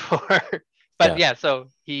definition for. But yeah, so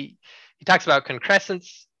he talks about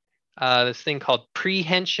concrescence, this thing called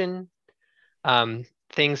prehension,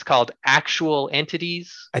 things called actual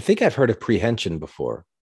entities. I think I've heard of prehension before.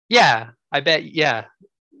 Yeah, I bet. Yeah.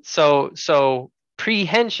 So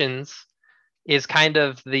prehensions is kind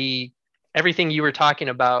of everything you were talking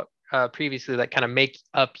about previously that kind of make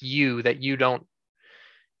up you, that you don't,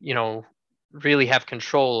 really have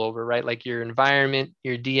control over, right? Like your environment,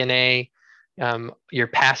 your DNA, your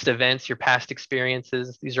past events, your past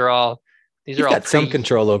experiences. These are all some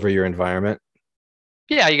control over your environment.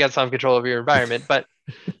 Yeah, you got some control over your environment, but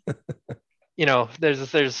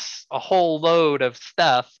there's a whole load of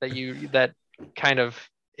stuff that kind of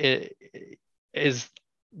is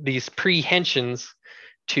these prehensions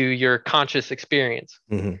to your conscious experience.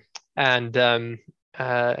 Mm-hmm. And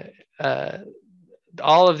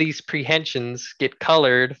all of these prehensions get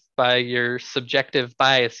colored by your subjective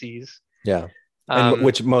biases. Yeah. And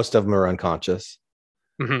which most of them are unconscious.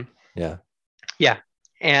 Mm-hmm. Yeah. Yeah.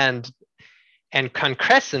 And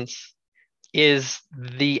concrescence is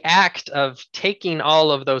the act of taking all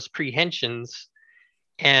of those prehensions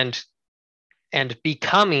and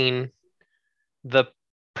becoming the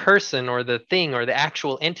person or the thing or the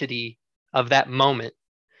actual entity of that moment.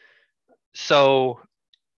 So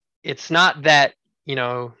it's not that,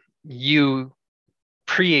 you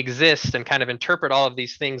pre-exist and kind of interpret all of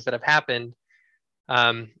these things that have happened.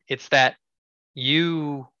 It's that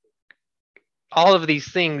all of these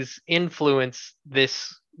things influence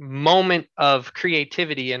this moment of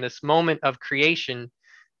creativity and this moment of creation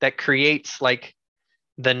that creates like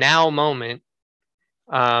the now moment,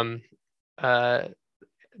 that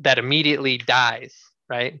immediately dies,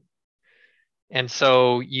 right? And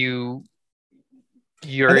so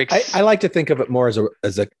I like to think of it more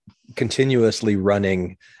as a continuously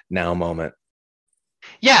running now moment.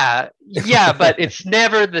 Yeah, but it's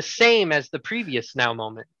never the same as the previous now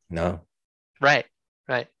moment. No. Right.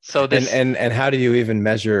 So this and how do you even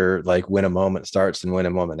measure like when a moment starts and when a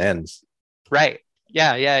moment ends? Right.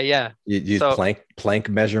 Yeah. You use Planck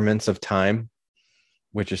measurements of time,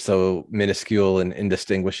 which are so minuscule and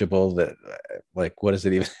indistinguishable that like what is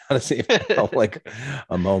it even? How does it even know like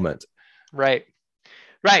a moment? Right.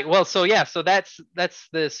 Well, so that's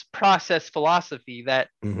this process philosophy that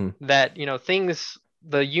things,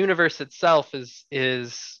 the universe itself is,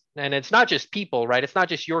 and it's not just people, right? It's not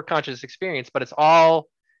just your conscious experience, but it's all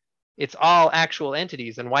actual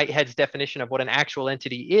entities. And Whitehead's definition of what an actual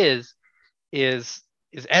entity is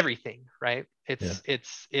everything, right? It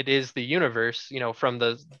is the universe, from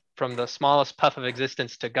the smallest puff of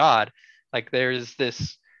existence to God. Like there's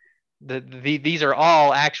this these are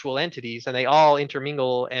all actual entities, and they all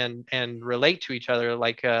intermingle and relate to each other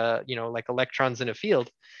like like electrons in a field,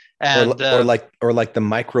 and or like the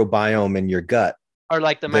microbiome in your gut or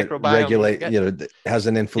like the that microbiome regulate, in your gut. that has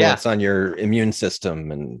an influence on your immune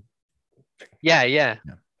system. And Yeah.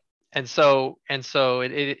 And so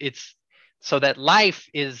it's so that life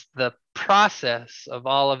is the process of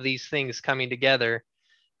all of these things coming together,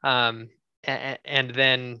 and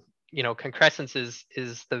then concrescence is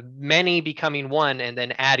the many becoming one and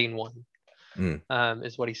then adding one,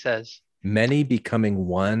 is what he says. Many becoming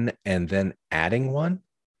one and then adding one.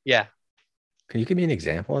 Yeah. Can you give me an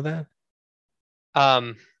example of that?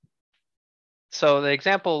 So the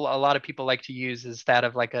example a lot of people like to use is that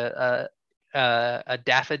of like a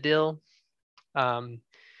daffodil,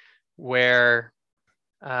 where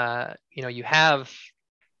you have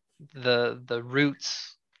the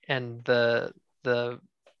roots and the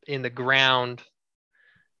in the ground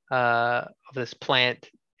of this plant,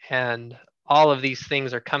 and all of these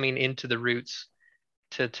things are coming into the roots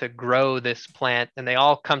to grow this plant, and they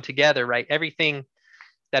all come together, right? Everything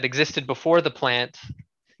that existed before the plant,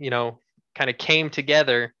 kind of came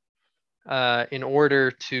together in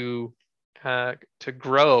order to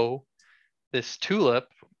grow this tulip,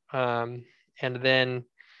 and then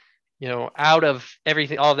out of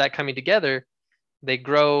everything, all of that coming together, they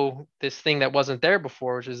grow this thing that wasn't there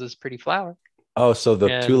before, which is this pretty flower. Oh, so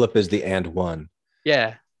the tulip is the and one.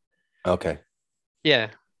 Yeah. Okay. Yeah.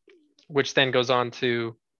 Which then goes on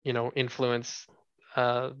to influence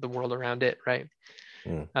the world around it, right?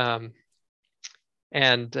 And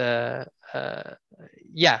but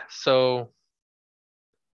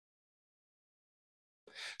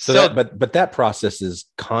that process is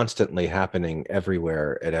constantly happening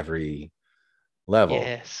everywhere at every level.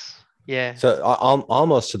 Yes. Yeah. So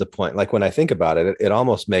almost to the point, like when I think about it, it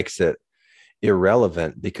almost makes it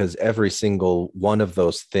irrelevant, because every single one of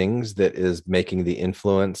those things that is making the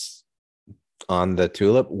influence on the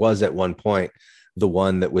tulip was at one point the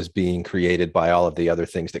one that was being created by all of the other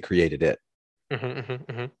things that created it.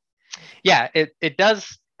 Yeah, it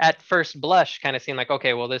does at first blush kind of seem like,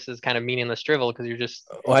 okay, well, this is kind of meaningless drivel, because you're just.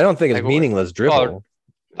 Oh, I don't think it's meaningless drivel.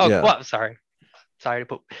 Yeah. Well, sorry to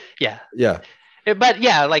put. Yeah. But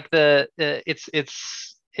yeah, like it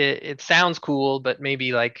sounds cool, but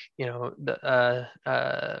maybe like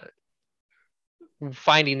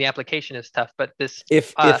finding the application is tough. But this,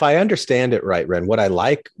 if I understand it right, Ren, what I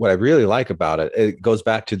really like about it, it goes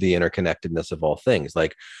back to the interconnectedness of all things.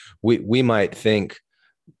 Like we might think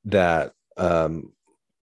that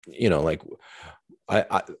like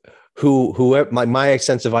my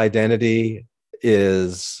sense of identity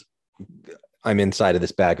is I'm inside of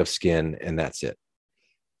this bag of skin and that's it.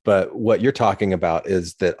 But what you're talking about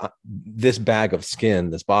is that this bag of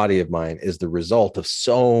skin, this body of mine, is the result of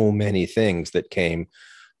so many things that came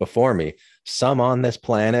before me, some on this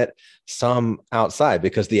planet, some outside,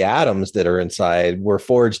 because the atoms that are inside were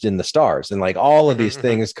forged in the stars. And like all of these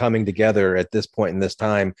things coming together at this point in this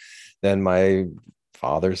time, then my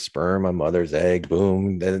father's sperm, my mother's egg,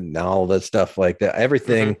 boom, and all that stuff like that,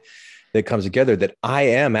 everything that comes together, that I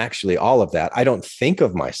am actually all of that. I don't think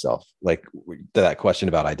of myself, like that question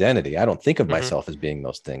about identity, I don't think of myself as being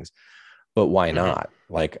those things, but why not?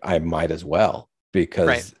 Like I might as well,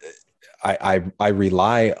 because I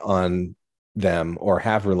rely on them, or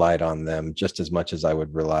have relied on them, just as much as I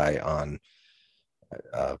would rely on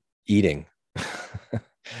eating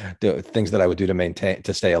things that I would do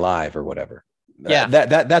to stay alive or whatever. Yeah,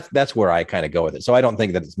 that's where I kind of go with it. So I don't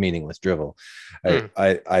think that it's meaningless drivel.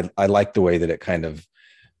 I like the way that it kind of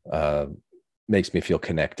makes me feel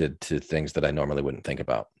connected to things that I normally wouldn't think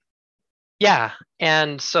about. Yeah,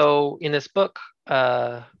 and so in this book,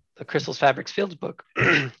 the Crystals, Fabrics, Fields book,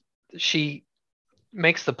 she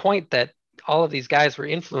makes the point that all of these guys were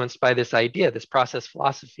influenced by this idea, this process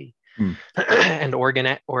philosophy, and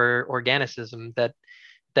organicism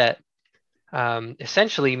that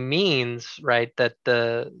essentially means, right, that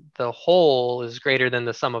the whole is greater than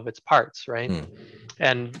the sum of its parts, right?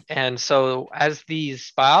 And so as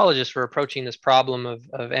these biologists were approaching this problem of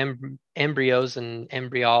embryos and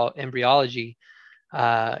embryology,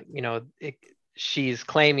 she's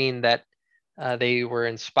claiming that they were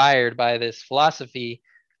inspired by this philosophy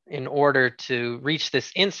in order to reach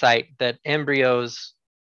this insight that embryos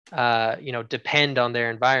depend on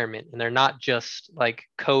their environment, and they're not just like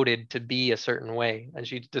coded to be a certain way. And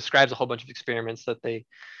she describes a whole bunch of experiments that they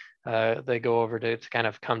go over to kind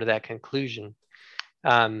of come to that conclusion.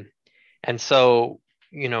 And so,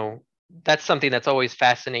 that's something that's always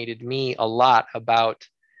fascinated me a lot about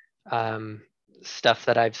stuff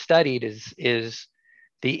that I've studied is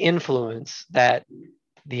the influence that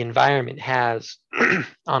the environment has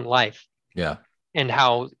on life, Yeah. and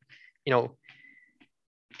how,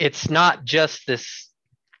 it's not just this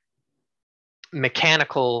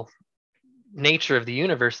mechanical nature of the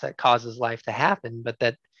universe that causes life to happen, but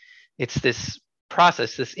that it's this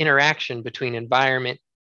process, this interaction between environment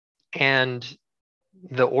and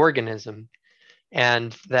the organism,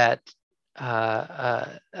 and that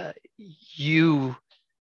you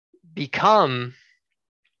become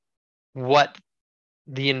what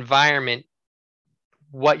the environment,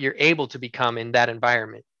 what you're able to become in that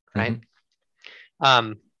environment, right?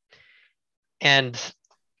 And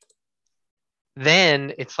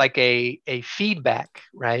then it's like a feedback,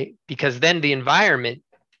 right? Because then the environment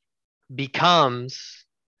becomes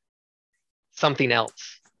something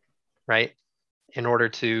else, right? In order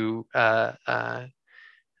to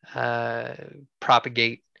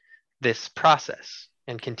propagate this process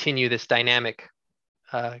and continue this dynamic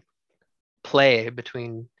play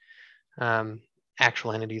between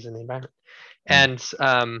actual entities in the environment. And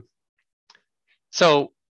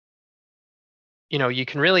so, you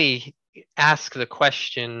can really ask the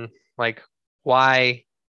question, like, why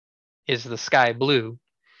is the sky blue?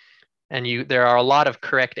 And there are a lot of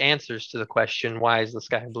correct answers to the question, why is the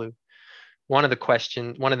sky blue? One of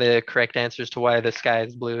the correct answers to why the sky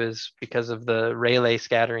is blue is because of the Rayleigh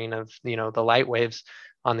scattering of, the light waves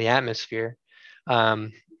on the atmosphere,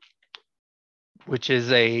 which is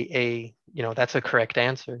that's a correct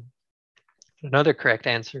answer. Another correct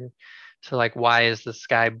answer. So, like, why is the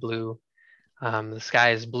sky blue? The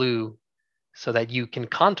sky is blue so that you can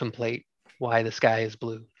contemplate why the sky is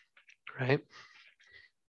blue, right?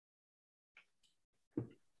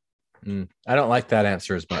 I don't like that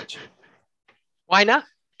answer as much. Why not?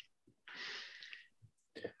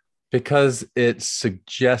 Because it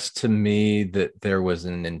suggests to me that there was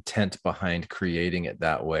an intent behind creating it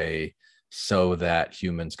that way so that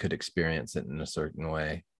humans could experience it in a certain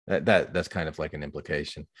way. That's kind of like an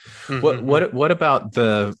implication. What about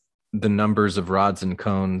the numbers of rods and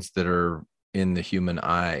cones that are in the human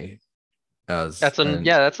eye? That's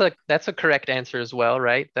a correct answer as well,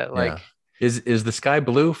 right? That, like, is the sky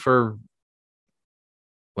blue for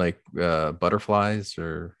like butterflies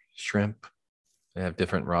or shrimp? They have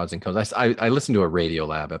different rods and cones. I listened to a Radio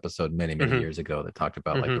Lab episode many years ago that talked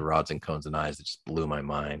about like the rods and cones and eyes. That just blew my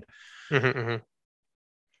mind. Do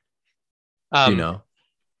you know?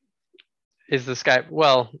 Is the sky,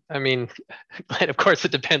 well, I mean, of course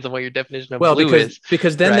it depends on what your definition of blue is.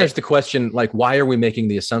 Because then right? There's the question, like, why are we making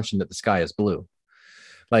the assumption that the sky is blue?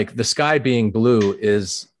 Like, the sky being blue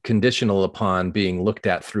is conditional upon being looked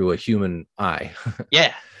at through a human eye.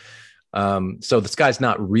 Yeah. So the sky's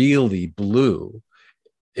not really blue.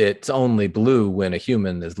 It's only blue when a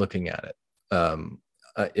human is looking at it.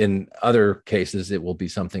 In other cases, it will be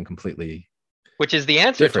something completely which is the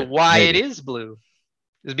answer different, to why maybe. It is blue,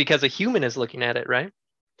 is because a human is looking at it, right?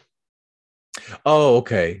 Oh,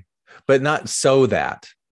 okay. But not so that.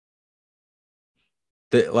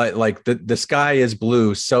 The sky is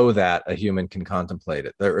blue so that a human can contemplate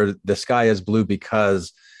it. Or the sky is blue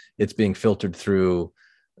because it's being filtered through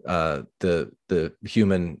the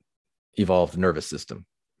human evolved nervous system.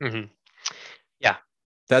 Yeah.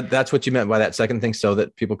 That's what you meant by that second thing, so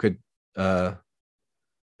that people could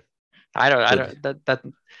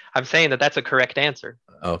I'm saying that that's a correct answer.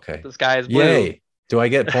 Okay. The sky is blue. Yay. Do I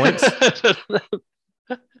get points?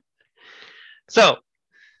 So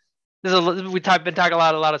we've been talking a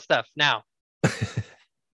lot of stuff. Now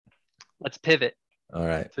let's pivot. All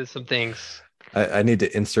right. To some things. I need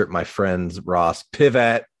to insert my friend's Ross.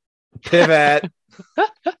 Pivot. Pivot.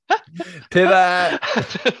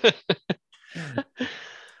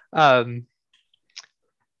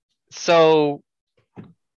 So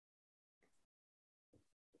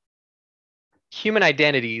human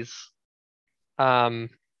identities, are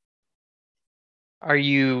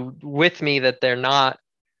you with me that they're not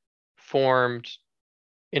formed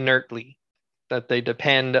inertly, that they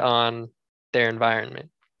depend on their environment?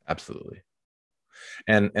 Absolutely.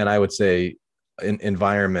 And I would say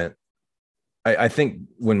environment, I think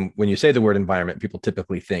when you say the word environment, people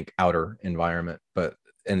typically think outer environment,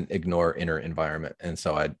 and ignore inner environment. And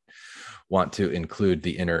so I'd want to include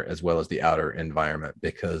the inner as well as the outer environment,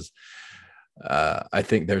 because I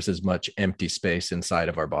think there's as much empty space inside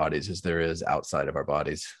of our bodies as there is outside of our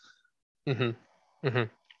bodies.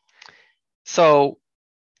 So,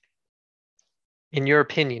 in your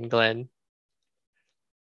opinion, Glenn,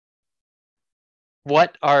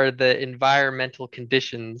 what are the environmental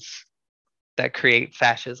conditions that create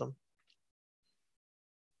fascism?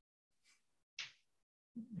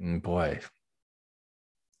 Boy.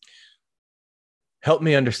 Help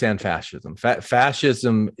me understand fascism.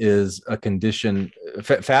 Fascism is a condition.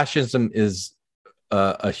 Fascism is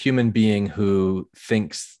a human being who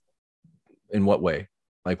thinks in what way?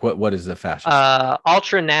 Like what is a fascist?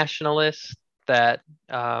 Ultra nationalist that,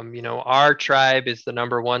 our tribe is the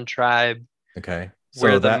number one tribe. Okay.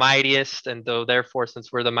 We're the mightiest, and therefore,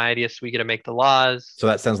 since we're the mightiest, we get to make the laws. So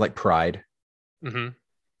that sounds like pride. Mm-hmm.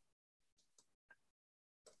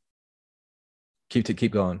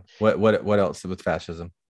 Keep going. What else with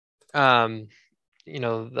fascism? We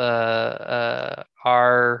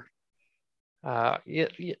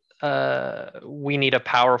need a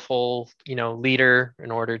powerful, leader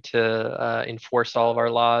in order to enforce all of our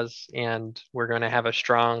laws, and we're going to have a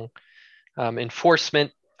strong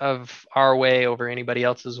enforcement of our way over anybody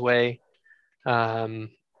else's way. Yeah.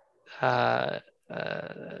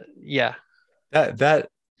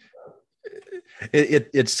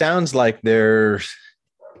 It sounds like there's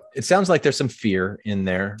some fear in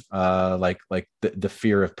there, like the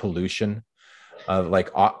fear of pollution, like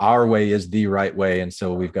our way is the right way, and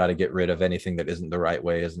so we've got to get rid of anything that isn't the right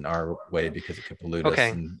way, isn't our way, because it could pollute us.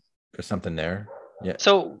 And there's something there. Yeah.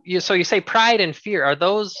 So you say pride and fear, are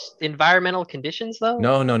those environmental conditions though?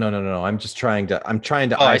 No. I'm trying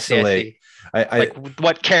to isolate. I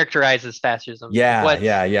what characterizes fascism? Yeah.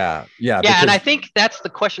 Yeah. And I think that's the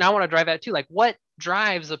question I want to drive at too. Like, what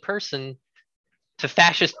drives a person to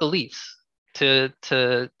fascist beliefs, to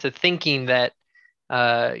thinking that,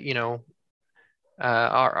 and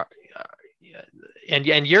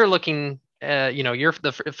you're looking, you're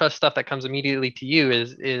the first stuff that comes immediately to you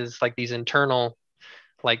is like these internal,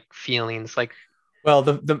 like, feelings, like. Well,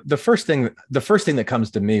 the first thing that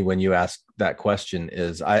comes to me when you ask that question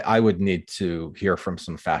is I would need to hear from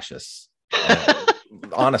some fascists.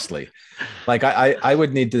 Honestly, like I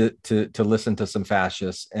would need to listen to some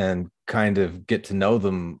fascists and kind of get to know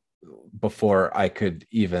them before I could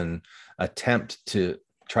even attempt to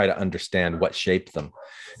try to understand what shaped them.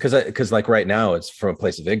 Because like right now it's from a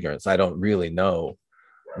place of ignorance. I don't really know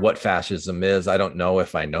what fascism is. I don't know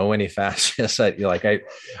if I know any fascists.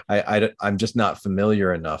 I'm just not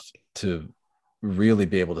familiar enough to really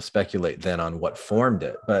be able to speculate then on what formed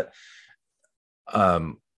it. But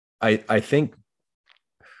I think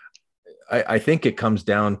it comes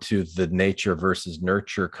down to the nature versus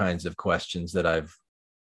nurture kinds of questions that I've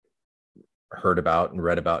heard about and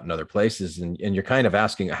read about in other places. And you're kind of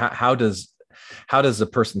asking, how does a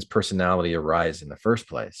person's personality arise in the first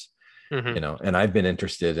place? Mm-hmm. And I've been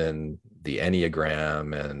interested in the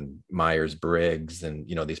Enneagram and Myers-Briggs and,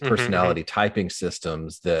 these personality typing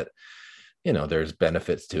systems that, there's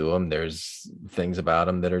benefits to them. There's things about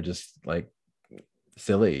them that are just like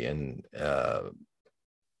silly. And,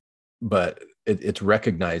 but it's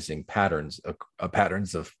recognizing patterns of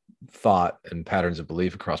thought and patterns of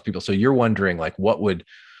belief across people. So you're wondering, like, what would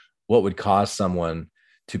cause someone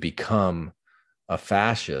to become a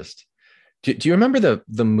fascist? Do you remember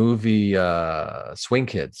the movie Swing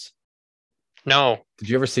Kids? No. Did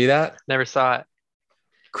you ever see that? Never saw it.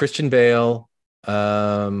 Christian Bale,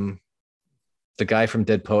 the guy from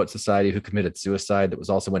Dead Poets Society who committed suicide, that was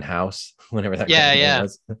also in House, whenever that guy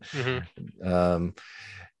was. Mm-hmm.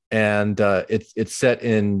 And it's set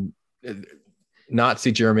in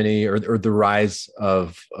Nazi Germany, or the rise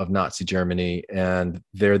of Nazi Germany, and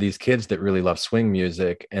there are these kids that really love swing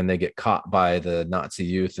music, and they get caught by the Nazi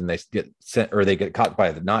youth, and they get caught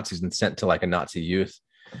by the Nazis and sent to like a Nazi youth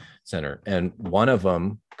center. And one of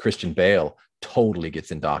them, Christian Bale, totally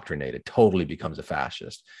gets indoctrinated, totally becomes a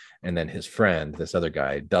fascist, and then his friend, this other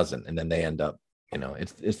guy, doesn't, and then they end up,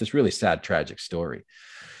 it's this really sad, tragic story.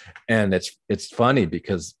 And it's funny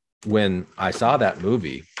because when I saw that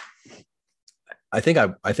movie, I think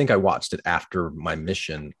I watched it after my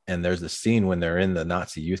mission, and there's a scene when they're in the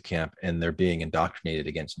Nazi youth camp and they're being indoctrinated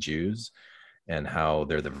against Jews and how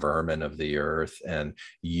they're the vermin of the earth, and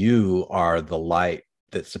you are the light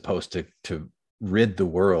that's supposed to rid the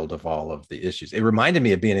world of all of the issues. It reminded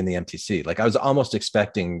me of being in the MTC. Like, I was almost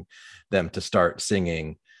expecting them to start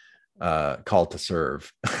singing Call to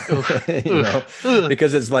Serve,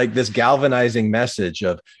 because it's like this galvanizing message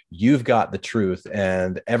of, you've got the truth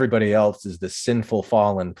and everybody else is this sinful,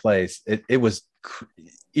 fallen place. It was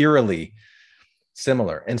eerily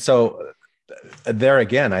similar. And so there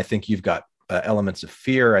again, I think you've got elements of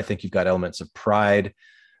fear. I think you've got elements of pride.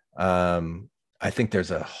 I think there's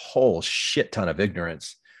a whole shit ton of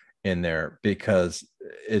ignorance in there, because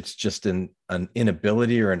it's just an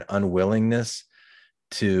inability or an unwillingness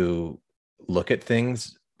to look at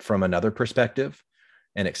things from another perspective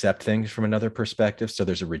and accept things from another perspective. So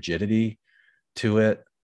there's a rigidity to it.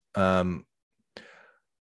 But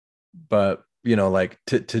like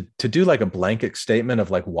to do like a blanket statement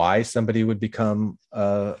of like why somebody would become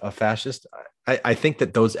a fascist. I think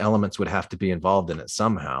that those elements would have to be involved in it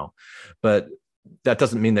somehow, but that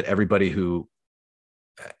doesn't mean that everybody who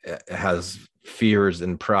has fears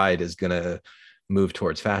and pride is going to move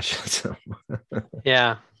towards fascism.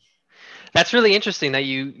 Yeah. That's really interesting that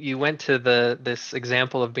you went to this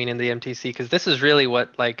example of being in the MTC, because this is really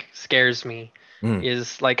what like scares me.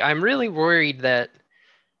 Is like I'm really worried that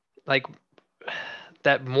like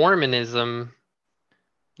that Mormonism,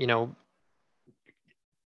 the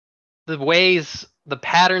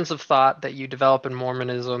patterns of thought that you develop in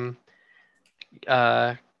Mormonism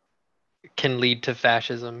can lead to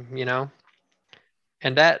fascism,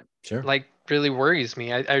 and that Sure. like really worries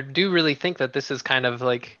me. I do really think that this is kind of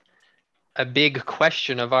like a big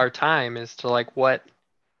question of our time, is to like what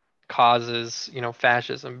causes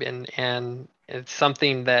fascism, and it's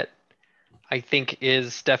something that I think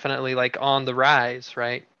is definitely like on the rise,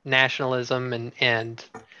 right? Nationalism and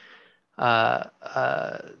uh,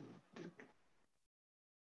 uh,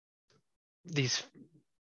 these,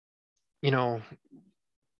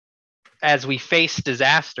 as we face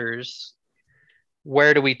disasters,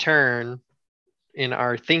 where do we turn in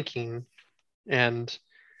our thinking? And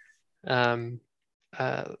it's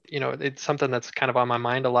something that's kind of on my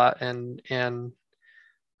mind a lot. And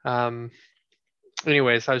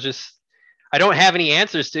anyways, I don't have any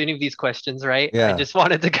answers to any of these questions, right? Yeah. I just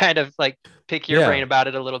wanted to kind of like pick your brain about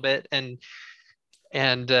it a little bit and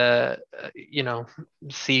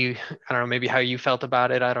see, I don't know, maybe how you felt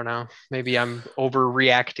about it. I don't know. Maybe I'm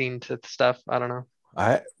overreacting to stuff. I don't know.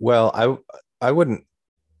 I wouldn't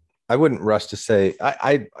rush to say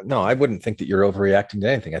I wouldn't think that you're overreacting to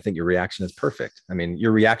anything. I think your reaction is perfect. I mean,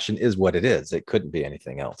 your reaction is what it is. It couldn't be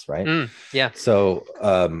anything else, right? Yeah. So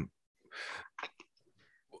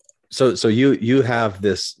so you have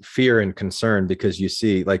this fear and concern because you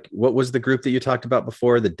see, like, what was the group that you talked about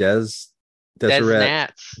before? The Deseret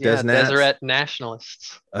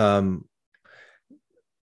Nationalists.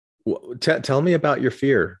 Tell me about your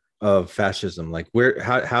fear of fascism. Like,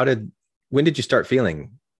 when did you start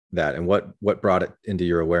feeling that, and what brought it into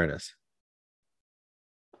your awareness?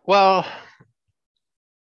 Well,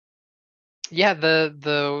 yeah,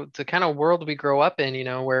 the kind of world we grow up in,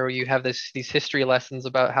 where you have these history lessons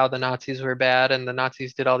about how the Nazis were bad and the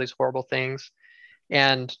Nazis did all these horrible things.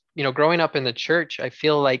 And, growing up in the church, I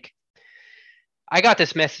feel like I got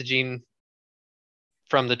this messaging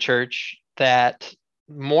from the church that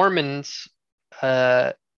Mormons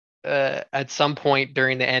at some point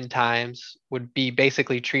during the end times would be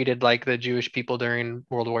basically treated like the Jewish people during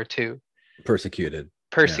World War II. Persecuted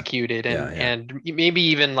and maybe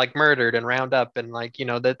even like murdered and round up, and like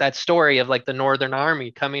that story of like the Northern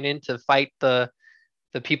Army coming in to fight the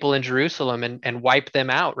people in Jerusalem and wipe them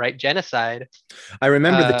out, right? Genocide. I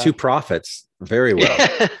remember the two prophets very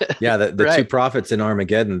well. Yeah, the right. Two prophets in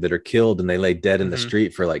Armageddon that are killed and they lay dead in the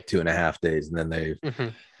street for like 2.5 days, and then they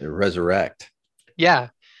resurrect. Yeah,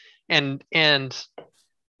 and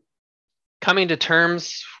coming to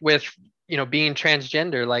terms with being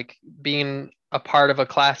transgender, like being a part of a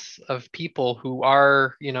class of people who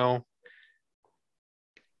are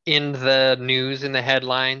in the news, in the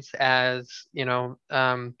headlines, as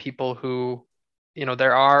people who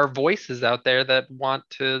there are voices out there that want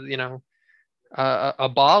to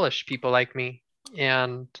abolish people like me,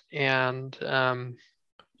 and you're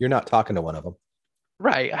not talking to one of them,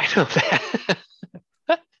 right? I know that.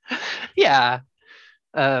 Yeah.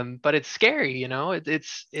 But it's scary,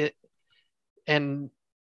 it and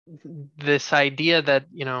this idea that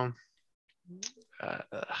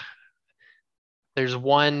there's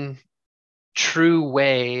one true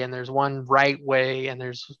way and there's one right way and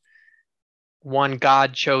there's one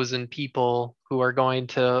God chosen people who are going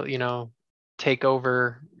to take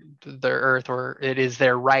over the earth, or it is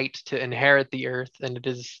their right to inherit the earth, and it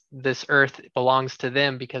is this earth belongs to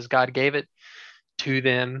them because God gave it to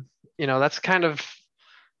them. That's kind of,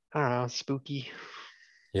 I don't know, spooky.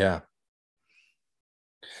 Yeah.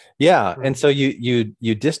 And so you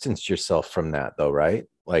distanced yourself from that, though, right?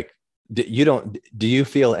 Like, do you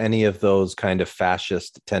feel any of those kind of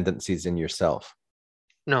fascist tendencies in yourself?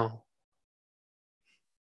 No.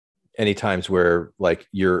 Any times where like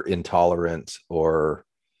you're intolerant or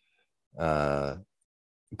kind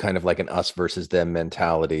of like an us versus them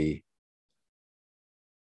mentality?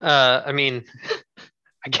 I mean,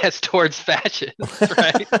 I guess towards fascists,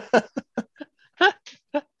 right?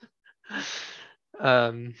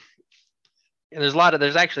 And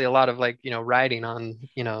there's actually a lot of like writing on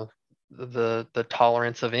the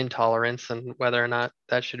tolerance of intolerance and whether or not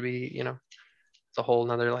that should be it's a whole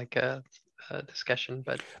nother like discussion.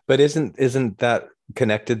 But isn't that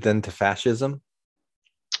connected then to fascism?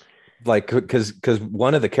 Like, because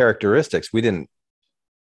one of the characteristics we didn't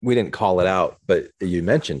call it out, but you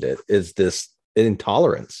mentioned it, is this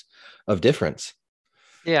intolerance of difference.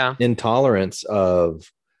 Yeah. Intolerance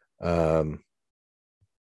of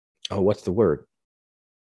what's the word?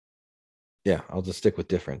 Yeah, I'll just stick with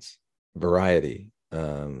difference. Variety.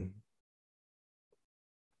 I'm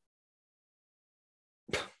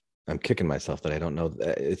kicking myself that I don't know.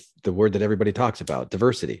 It's the word that everybody talks about,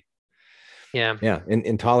 diversity. Yeah.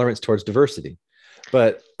 Intolerance towards diversity.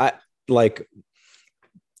 But I like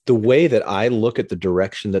the way that I look at the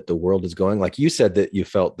direction that the world is going. Like you said that you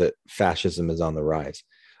felt that fascism is on the rise.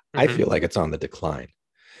 I feel like it's on the decline.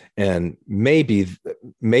 And maybe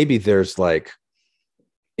there's like,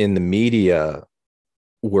 in the media,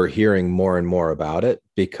 we're hearing more and more about it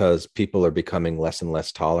because people are becoming less and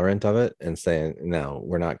less tolerant of it and saying, no,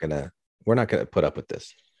 we're not gonna put up with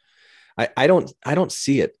this. I don't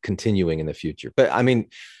see it continuing in the future. But I mean,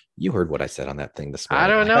 you heard what I said on that thing this morning. I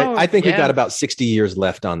don't know. I think we got about 60 years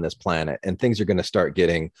left on this planet, and things are going to start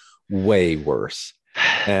getting way worse.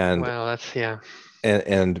 And well, that's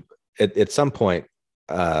and at some point,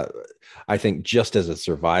 I think just as a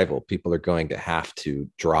survival, people are going to have to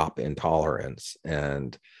drop intolerance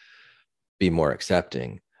and be more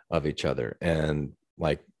accepting of each other. And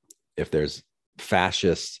like, if there's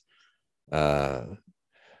fascist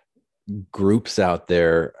groups out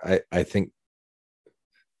there, I think,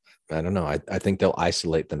 I don't know, I think they'll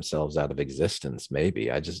isolate themselves out of existence.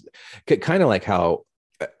 Maybe I just kind of like how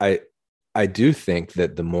I do think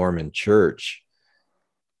that the Mormon church,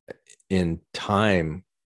 in time,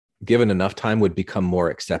 given enough time, would become more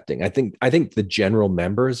accepting. I think the general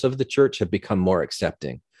members of the church have become more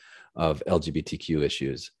accepting of LGBTQ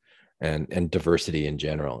issues and diversity in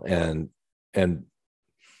general, and kind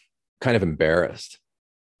of embarrassed.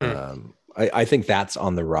 I think that's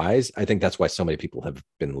on the rise. I think that's why so many people have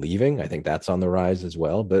been leaving. I think that's on the rise as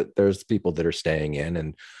well. But there's people that are staying in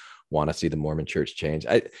and want to see the Mormon church change.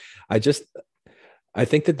 I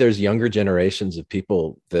think that there's younger generations of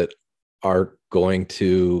people that are going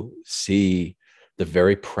to see the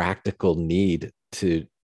very practical need to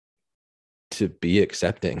be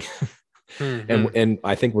accepting. And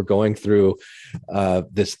I think we're going through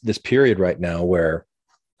this period right now where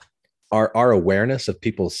our awareness of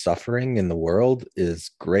people's suffering in the world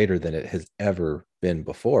is greater than it has ever been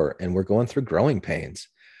before. And we're going through growing pains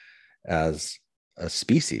as a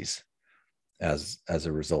species as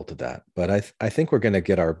a result of that. But I think we're going to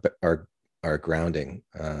get our grounding.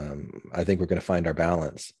 I think we're going to find our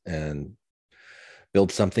balance and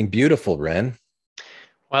build something beautiful, Ren.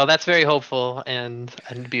 Well, that's very hopeful and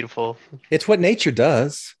beautiful. It's what nature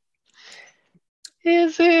does.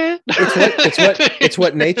 Is it? It's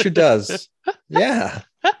what nature does. Yeah.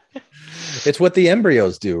 It's what the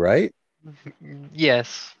embryos do, right?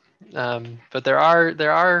 Yes. But there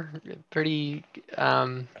are pretty,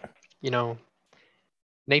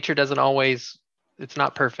 nature doesn't always, it's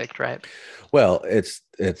not perfect, right? Well, it's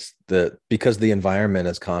because the environment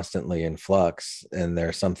is constantly in flux, and there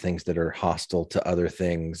are some things that are hostile to other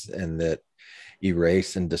things and that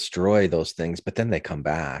erase and destroy those things, but then they come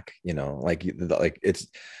back, like it's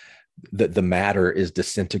the matter is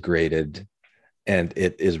disintegrated and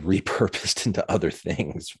it is repurposed into other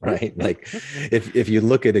things, right? Like if you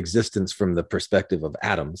look at existence from the perspective of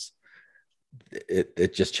atoms,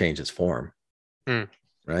 it just changes form.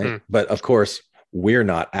 Right. But of course, we're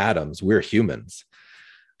not atoms, we're humans.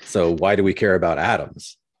 So why do we care about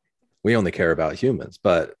atoms? We only care about humans.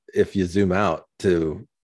 But if you zoom out to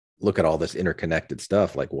look at all this interconnected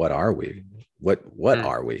stuff, like what are we? What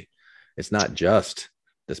are we? It's not just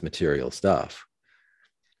this material stuff.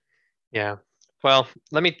 Yeah. Well,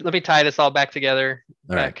 let me tie this all back together,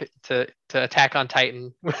 all back to Attack on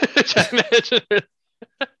Titan, which I mentioned.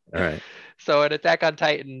 All right. So at Attack on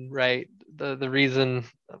Titan, right, the reason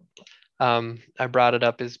I brought it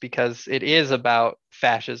up is because it is about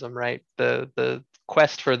fascism, right? The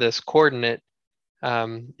quest for this coordinate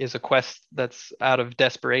is a quest that's out of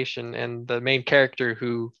desperation, and the main character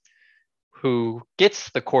who gets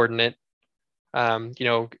the coordinate,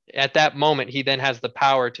 at that moment he then has the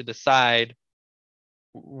power to decide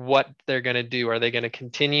what they're going to do. Are they going to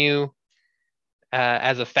continue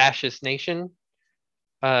as a fascist nation,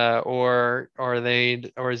 or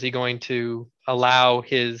is he going to allow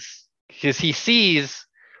because he sees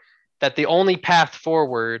that the only path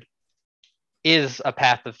forward is a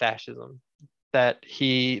path of fascism, that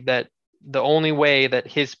the only way that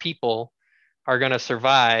his people are going to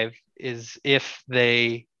survive is if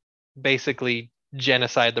they basically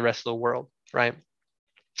genocide the rest of the world, right?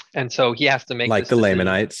 And so he has to make like this the decision.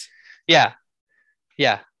 Lamanites. Yeah.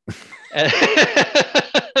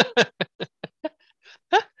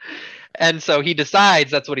 And so he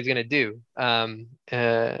decides that's what he's going to do. And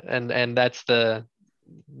that's the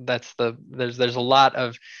there's a lot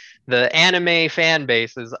of the anime fan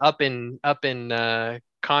base is up in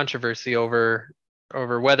controversy over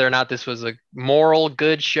whether or not this was a moral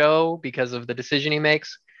good show because of the decision he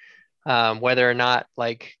makes, whether or not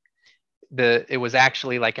like it was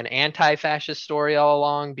actually like an anti-fascist story all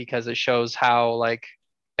along because it shows how like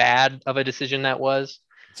bad of a decision that was.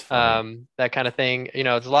 That kind of thing.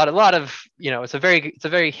 It's a lot of it's a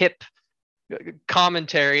very hip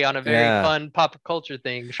commentary on a very fun pop culture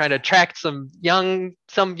thing, trying to attract some young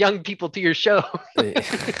people to your show.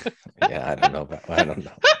 I don't know.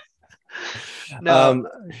 No.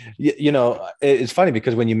 It's funny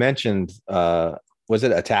because when you mentioned was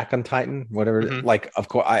it Attack on Titan, whatever, Mm-hmm. like, of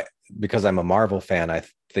course, because I'm a Marvel fan, I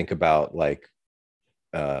think about like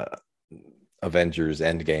Avengers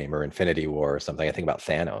Endgame or Infinity War or something. I think about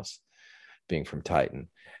Thanos being from Titan,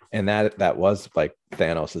 and that was like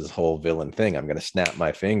Thanos's whole villain thing. I'm going to snap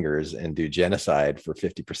my fingers and do genocide for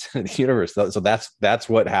 50% of the universe. So that's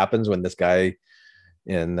what happens when this guy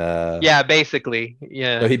in basically,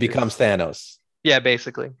 so he becomes Thanos.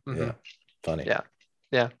 Basically. Mm-hmm. Funny.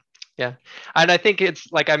 Yeah. And I think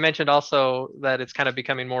it's like I mentioned also that it's kind of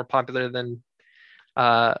becoming more popular than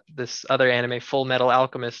this other anime, Full Metal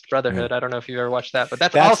Alchemist Brotherhood. I don't know if you've ever watched that, but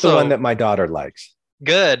that's also the one that my daughter likes.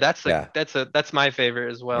 Good. That's my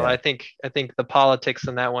favorite as well. Yeah. I think the politics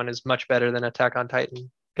in that one is much better than Attack on Titan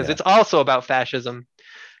because it's also about fascism,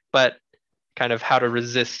 but kind of how to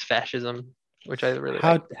resist fascism, which I really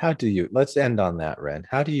like. How do you, let's end on that, Ren.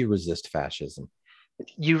 How do you resist fascism?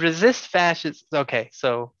 You resist fascism. Okay,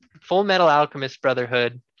 so Full Metal Alchemist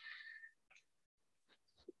Brotherhood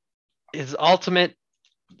is ultimate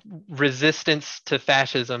resistance to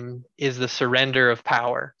fascism is the surrender of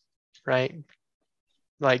power, right?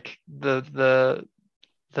 Like the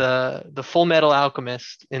Full Metal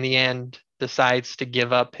Alchemist in the end decides to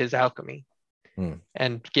give up his alchemy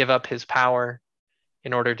and give up his power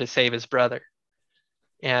in order to save his brother.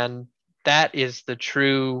 And that is the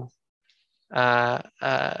true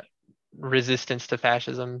resistance to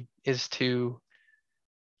fascism, is to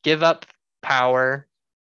give up power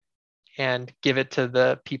and give it to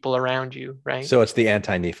the people around you, right? So it's the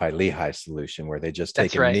anti-Nephi Lehi solution where they just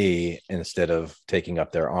take a knee instead of taking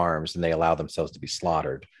up their arms, and they allow themselves to be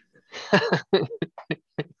slaughtered.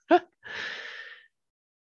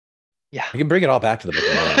 Yeah. You can bring it all back to the Book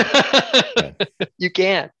of Mormon. You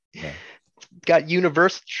can. Yeah. It's got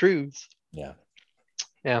universal truths. Yeah.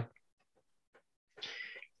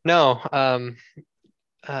 No,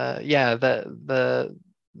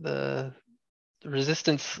 the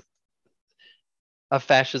resistance of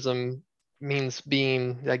fascism means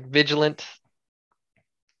being like vigilant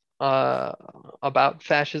about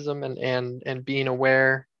fascism and being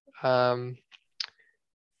aware in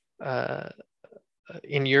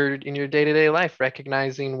your day-to-day life,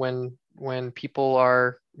 recognizing when people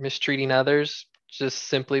are mistreating others just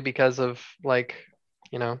simply because of like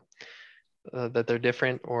that they're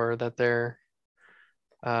different or that they're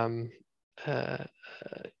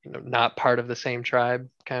not part of the same tribe,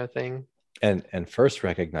 kind of thing. And first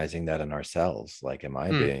recognizing that in ourselves, like, am I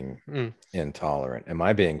being intolerant? Am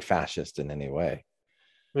I being fascist in any way?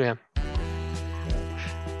 Yeah.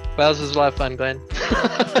 Well, this was a lot of fun, Glenn.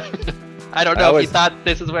 I don't know if you thought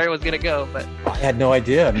this is where it was going to go, but I had no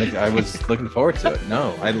idea. I was looking forward to it.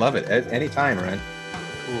 No, I love it. Anytime, Ren.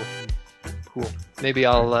 Cool. Maybe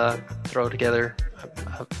I'll throw together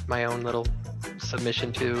my own little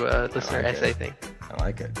submission to listener essay thing. I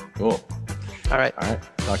like it. Cool. All right.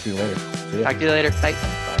 Talk to you later. See ya. Talk to you later. Bye.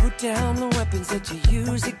 Put down the weapons that you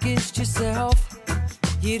use against yourself.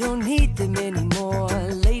 You don't need them anymore.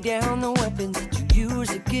 Lay down the weapons that you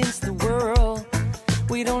use against the world.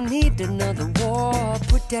 We don't need another war.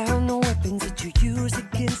 Put down the weapons that you use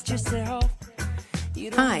against yourself.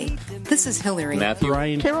 Hi, this is Hillary. Matthew,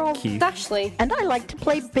 Ryan, Carol, Keith, Ashley, and I like to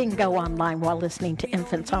play bingo online while listening to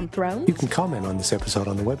Infants on Thrones. You can comment on this episode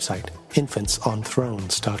on the website,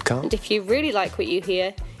 infantsonthrones.com. And if you really like what you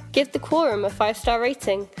hear, give the Quorum a 5-star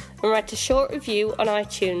rating and write a short review on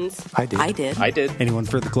iTunes. I did. Anyone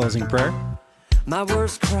for the closing prayer? My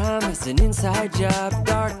worst crime is an inside job.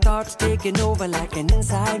 Dark thoughts taking over like an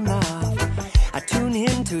inside mob. I tune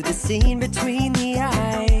into the scene between the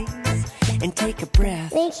eyes and take a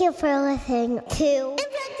breath. Thank you for listening to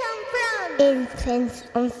Infants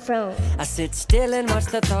on Thrones. I sit still and watch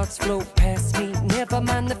the thoughts float past me. Never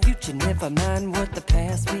mind the future, never mind what the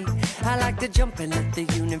past be. I like to jump and let the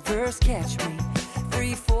universe catch me. Free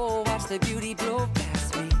free fall, watch the beauty blow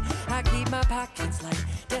past me. I keep my pockets light,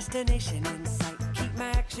 destination in sight. Keep my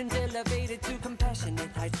actions elevated to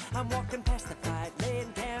compassionate heights. I'm walking past the fight,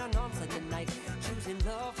 laying down on Sunday night, choosing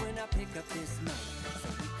love when I pick up this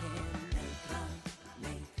mic.